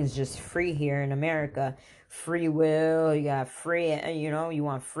 Everything's just free here in America. Free will. You got free. You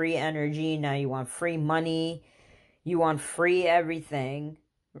want free energy. Now you want free money. You want free everything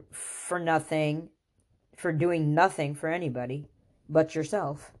for nothing, for doing nothing for anybody but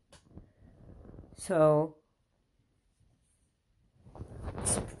yourself. So,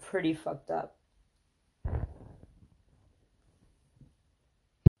 it's pretty fucked up.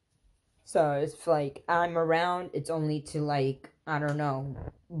 So, it's like, I'm around, it's only to, like, I don't know,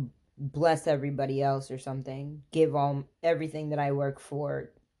 bless everybody else or something. Give everything that I work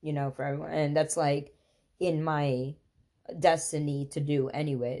for, for everyone. And that's, like, in my destiny to do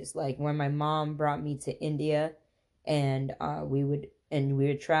anyways. Like, when my mom brought me to India, and we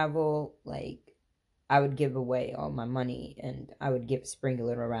would travel, like, I would give away all my money, and I would sprinkle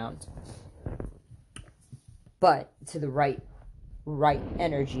it around. But to the right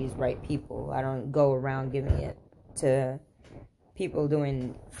energies, right people. I don't go around giving it to people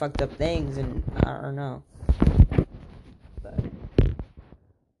doing fucked up things, and I don't know. But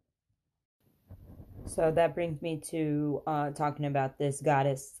so that brings me to talking about this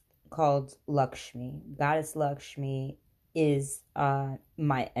goddess called Lakshmi. Goddess Lakshmi is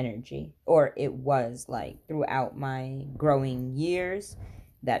my energy, or it was like throughout my growing years,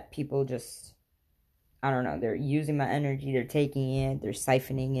 that people just, I don't know, they're using my energy, they're taking it, they're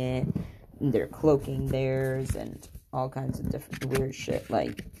siphoning it, they're cloaking theirs, and all kinds of different weird shit.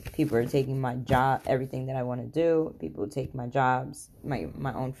 Like, people are taking my job, everything that I want to do. People take my jobs, my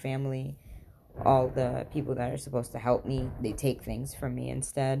own family, all the people that are supposed to help me, they take things from me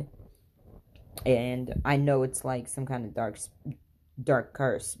instead. And I know it's like some kind of dark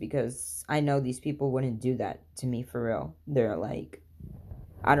curse, because I know these people wouldn't do that to me for real. They're like,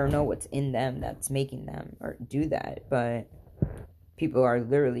 I don't know what's in them that's making them or do that, but people are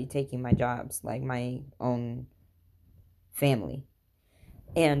literally taking my jobs, like my own family.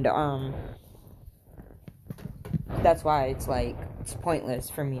 And that's why it's like, it's pointless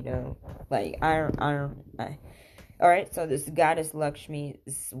for me to, like, alright, so this goddess Lakshmi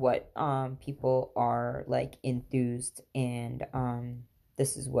is what people are like enthused, and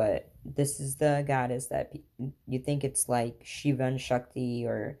this is the goddess that you think it's like Shiva and Shakti,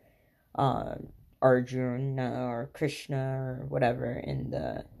 or Arjuna or Krishna or whatever in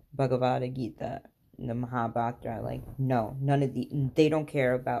the Bhagavad Gita, in the Mahabharata. Like, no, none of they don't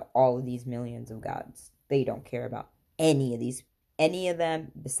care about all of these millions of gods. They don't care about any of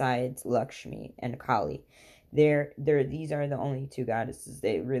them besides Lakshmi and Kali. These are the only two goddesses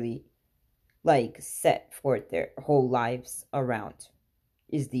they really like set forth their whole lives around,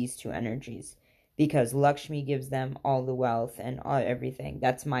 is these two energies, because Lakshmi gives them all the wealth and everything.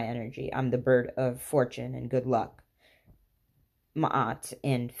 That's my energy. I'm the bird of fortune and good luck. Ma'at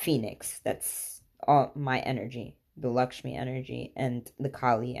and Phoenix, that's all my energy. The Lakshmi energy, and the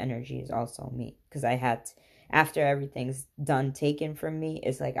Kali energy is also me, because after everything's done taken from me,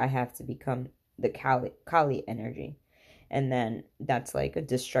 it's like I have to become the Kali energy. And then that's like a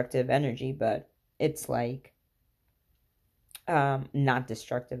destructive energy, but it's like not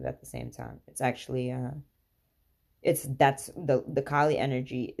destructive at the same time. It's actually that's the Kali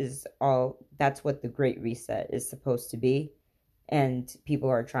energy is all, that's what the Great Reset is supposed to be. And people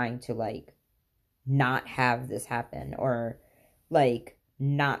are trying to like not have this happen, or like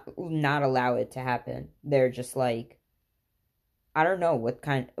not allow it to happen. They're just like, I don't know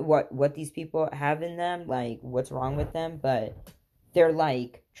what these people have in them, like what's wrong with them, but they're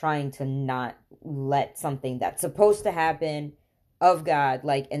like trying to not let something that's supposed to happen of God,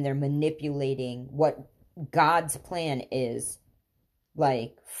 like, and they're manipulating what God's plan is,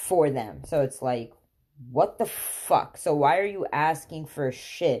 like, for them. So it's like, what the fuck? So why are you asking for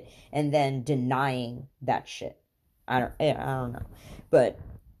shit and then denying that shit? I don't know. But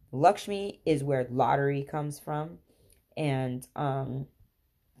Lakshmi is where lottery comes from, and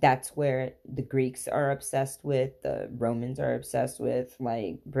that's where the Greeks are obsessed with, the Romans are obsessed with,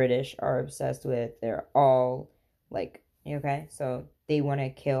 like British are obsessed with. They're all like, okay, so they want to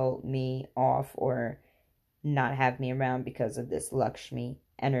kill me off or not have me around because of this Lakshmi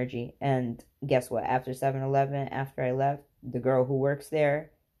energy. And guess what? After 7-Eleven, after I left, the girl who works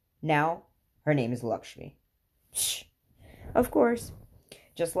there now, her name is Lakshmi. Of course.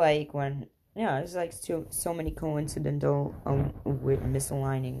 Just like when, yeah, it's like so many coincidental,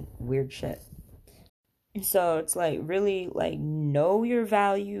 misaligning weird shit. So it's like, really, like, know your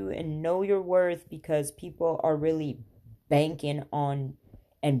value and know your worth, because people are really banking on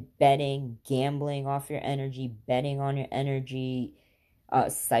and betting, gambling off your energy, betting on your energy,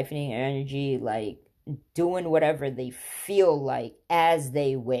 siphoning your energy, like doing whatever they feel like as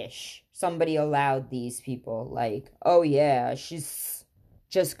they wish. Somebody allowed these people, like, oh yeah, she's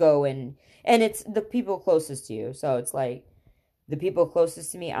just going, and it's the people closest to you. So it's like, the people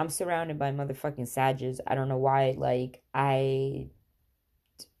closest to me, I'm surrounded by motherfucking sages. I don't know why, like, I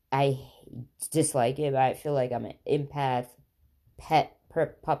dislike it, but I feel like I'm an empath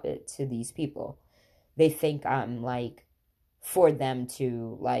puppet to these people. They think I'm like for them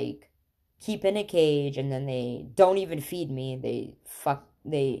to like keep in a cage, and then they don't even feed me.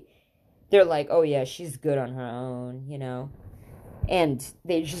 They're like, oh yeah, she's good on her own, you know, and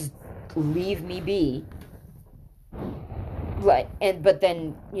they just leave me be. Like, but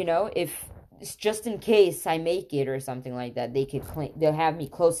then, you know, if it's just in case I make it or something like that, they'll have me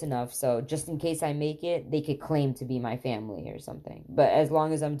close enough, so just in case I make it, they could claim to be my family or something. But as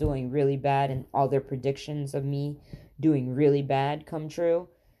long as I'm doing really bad and all their predictions of me doing really bad come true,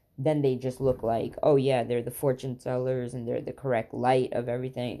 then they just look like, oh yeah, they're the fortune tellers and they're the correct light of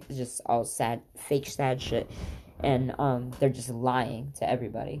everything. It's just all sad, fake sad shit. and they're just lying to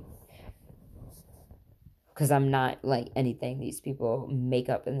everybody, because I'm not like anything these people make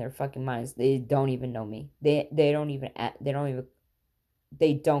up in their fucking minds. They don't even know me. They don't even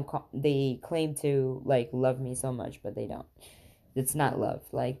they claim to like love me so much, but they don't. It's not love.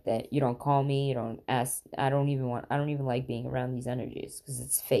 Like that, you don't call me, you don't ask. I don't even like being around these energies because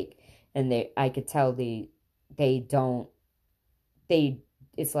it's fake. And I could tell they don't they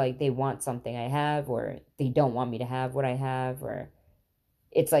it's like they want something I have, or they don't want me to have what I have, or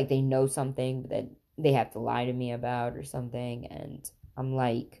it's like they know something that they have to lie to me about or something. And I'm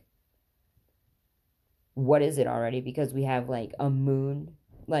like, what is it already? Because we have like a moon,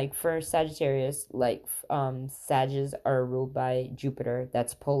 like for Sagittarius, like Sages are ruled by Jupiter.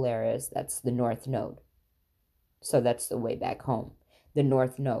 That's Polaris. That's the north node. So that's the way back home. The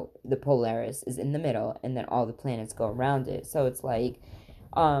north node, the Polaris, is in the middle, and then all the planets go around it. So it's like,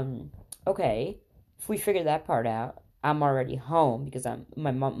 okay, if we figure that part out, I'm already home because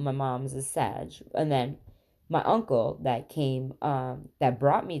my mom's a Sag, and then my uncle that came, that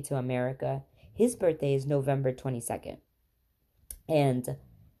brought me to America, his birthday is November 22nd, and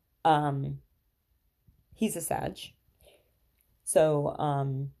he's a Sag,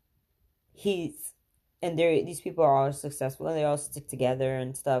 so he's and these people are all successful and they all stick together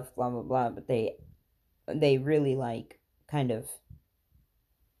and stuff, blah blah blah, but they really like kind of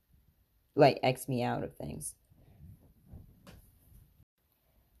like X me out of things.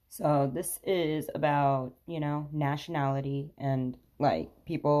 So this is about, nationality, and like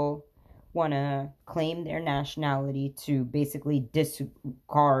people want to claim their nationality to basically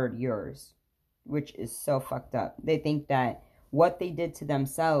discard yours, which is so fucked up. They think that what they did to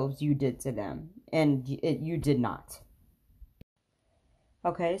themselves, you did to them, and you did not.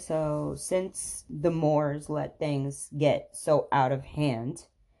 Okay, so since the Moors let things get so out of hand,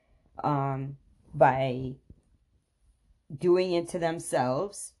 by doing it to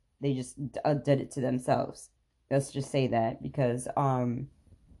themselves, they just did it to themselves. Let's just say that, because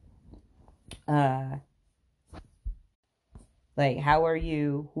like, how are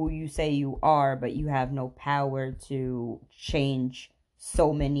you who you say you are, but you have no power to change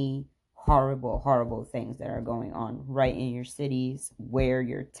so many horrible things that are going on right in your cities, where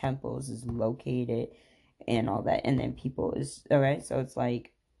your temples is located, and all that. And then people is all right. So it's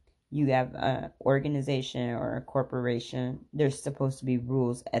like, you have an organization or a corporation, there's supposed to be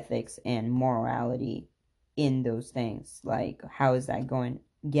rules, ethics, and morality in those things. Like, how is that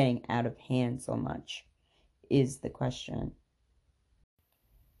getting out of hand so much is the question.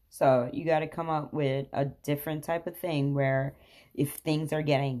 So you got to come up with a different type of thing where if things are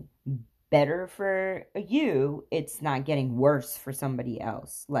getting better for you, it's not getting worse for somebody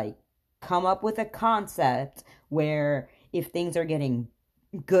else. Like, come up with a concept where if things are getting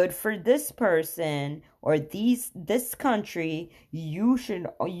good for this person or this country, you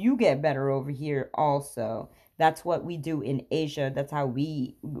get better over here also. That's what we do in Asia. That's how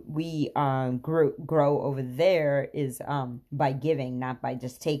we grow over there, is by giving, not by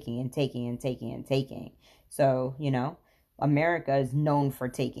just taking and taking and taking and taking. So, America is known for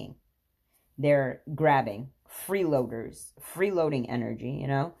taking. They're grabbing, freeloading energy,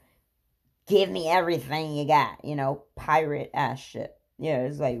 give me everything you got, pirate ass shit. Yeah,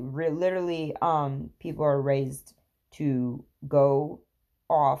 it's like literally, people are raised to go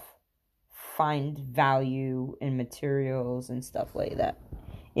off, find value in materials and stuff like that.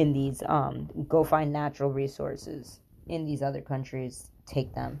 In these, go find natural resources in these other countries,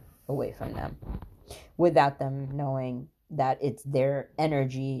 take them away from them, without them knowing that it's their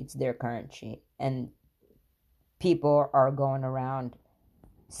energy, it's their currency, and people are going around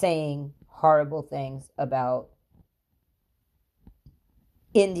saying horrible things about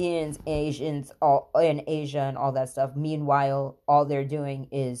Indians, Asians, all in Asia and all that stuff. Meanwhile, all they're doing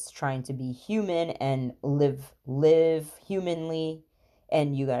is trying to be human and live humanly.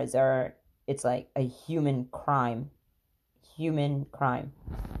 And you guys are, it's like a human crime. Human crime.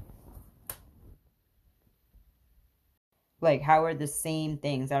 Like, how are the same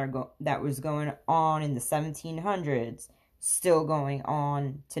things that was going on in the 1700s still going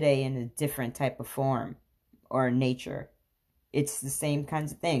on today in a different type of form or nature? It's the same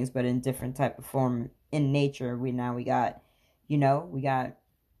kinds of things, but in different type of form in nature. We got, we got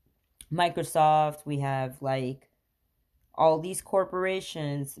Microsoft, we have like all these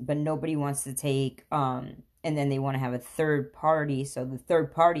corporations, but nobody wants to take, and then they want to have a third party, so the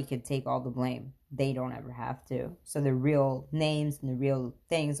third party can take all the blame. They don't ever have to. So the real names and the real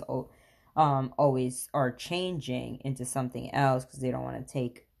things always are changing into something else because they don't want to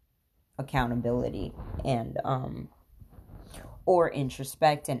take accountability and or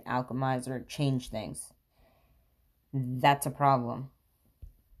introspect and alchemize or change things. That's a problem.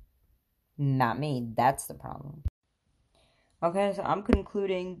 Not me. That's the problem. Okay, so I'm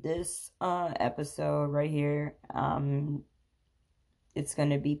concluding this episode right here. It's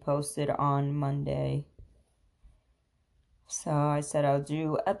gonna be posted on Monday. So I said I'll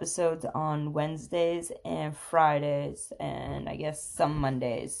do episodes on Wednesdays and Fridays, and I guess some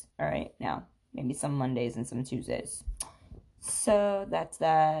Mondays. All right, now maybe some Mondays and some Tuesdays. So that's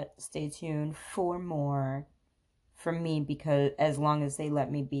that. Stay tuned for more from me, because as long as they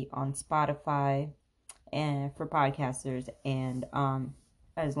let me be on Spotify and for podcasters, and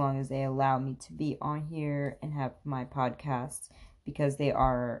as long as they allow me to be on here and have my podcasts, because they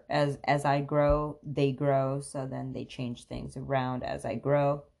are, as I grow, they grow, so then they change things around as I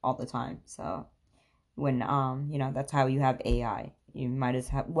grow all the time. So when that's how you have AI. You might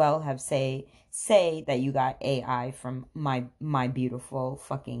as well have say that you got AI from my beautiful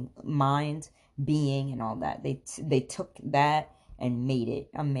fucking mind, being, and all that. They took that and made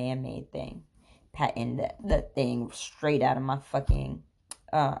it a man-made thing, patented that thing straight out of my fucking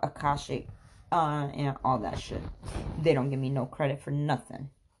Akashic and all that shit. They don't give me no credit for nothing.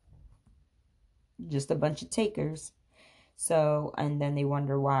 Just a bunch of takers. So, and then they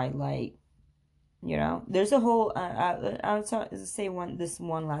wonder why, like, there's a whole. I'll say this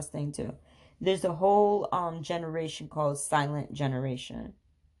one last thing too. There's a whole generation called silent generation.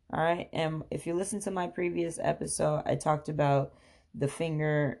 All right, and if you listen to my previous episode, I talked about the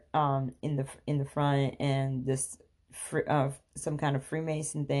finger in the front, and this some kind of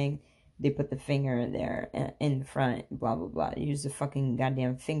Freemason thing. They put the finger there in the front, blah blah blah. Use the fucking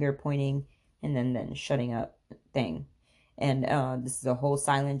goddamn finger pointing and then shutting up thing. And this is a whole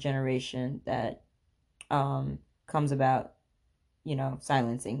silent generation that comes about,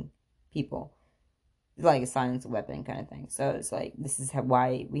 silencing people, like a silence weapon kind of thing. So it's like, this is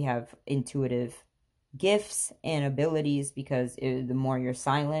why we have intuitive gifts and abilities, because the more you're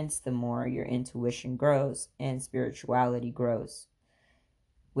silenced, the more your intuition grows and spirituality grows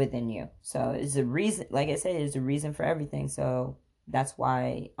within you. So it's a reason, like I said, there's a reason for everything. So that's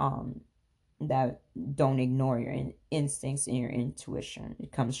why that don't ignore your instincts and your intuition.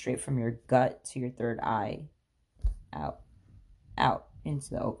 It comes straight from your gut to your third eye, out into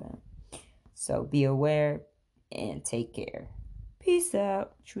the open. So be aware and take care. Peace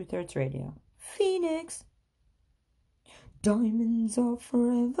out. Truth Hurts Radio. Phoenix. Diamonds are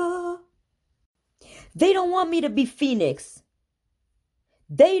forever. They don't want me to be Phoenix.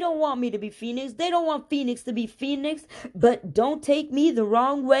 They don't want me to be Phoenix. They don't want Phoenix to be Phoenix. But don't take me the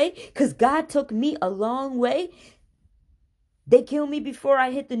wrong way, because God took me a long way. They killed me before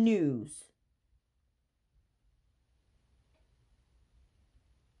I hit the news.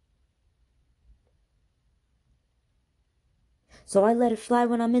 So I let it fly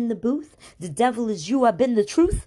when I'm in the booth. The devil is you, I've been the truth.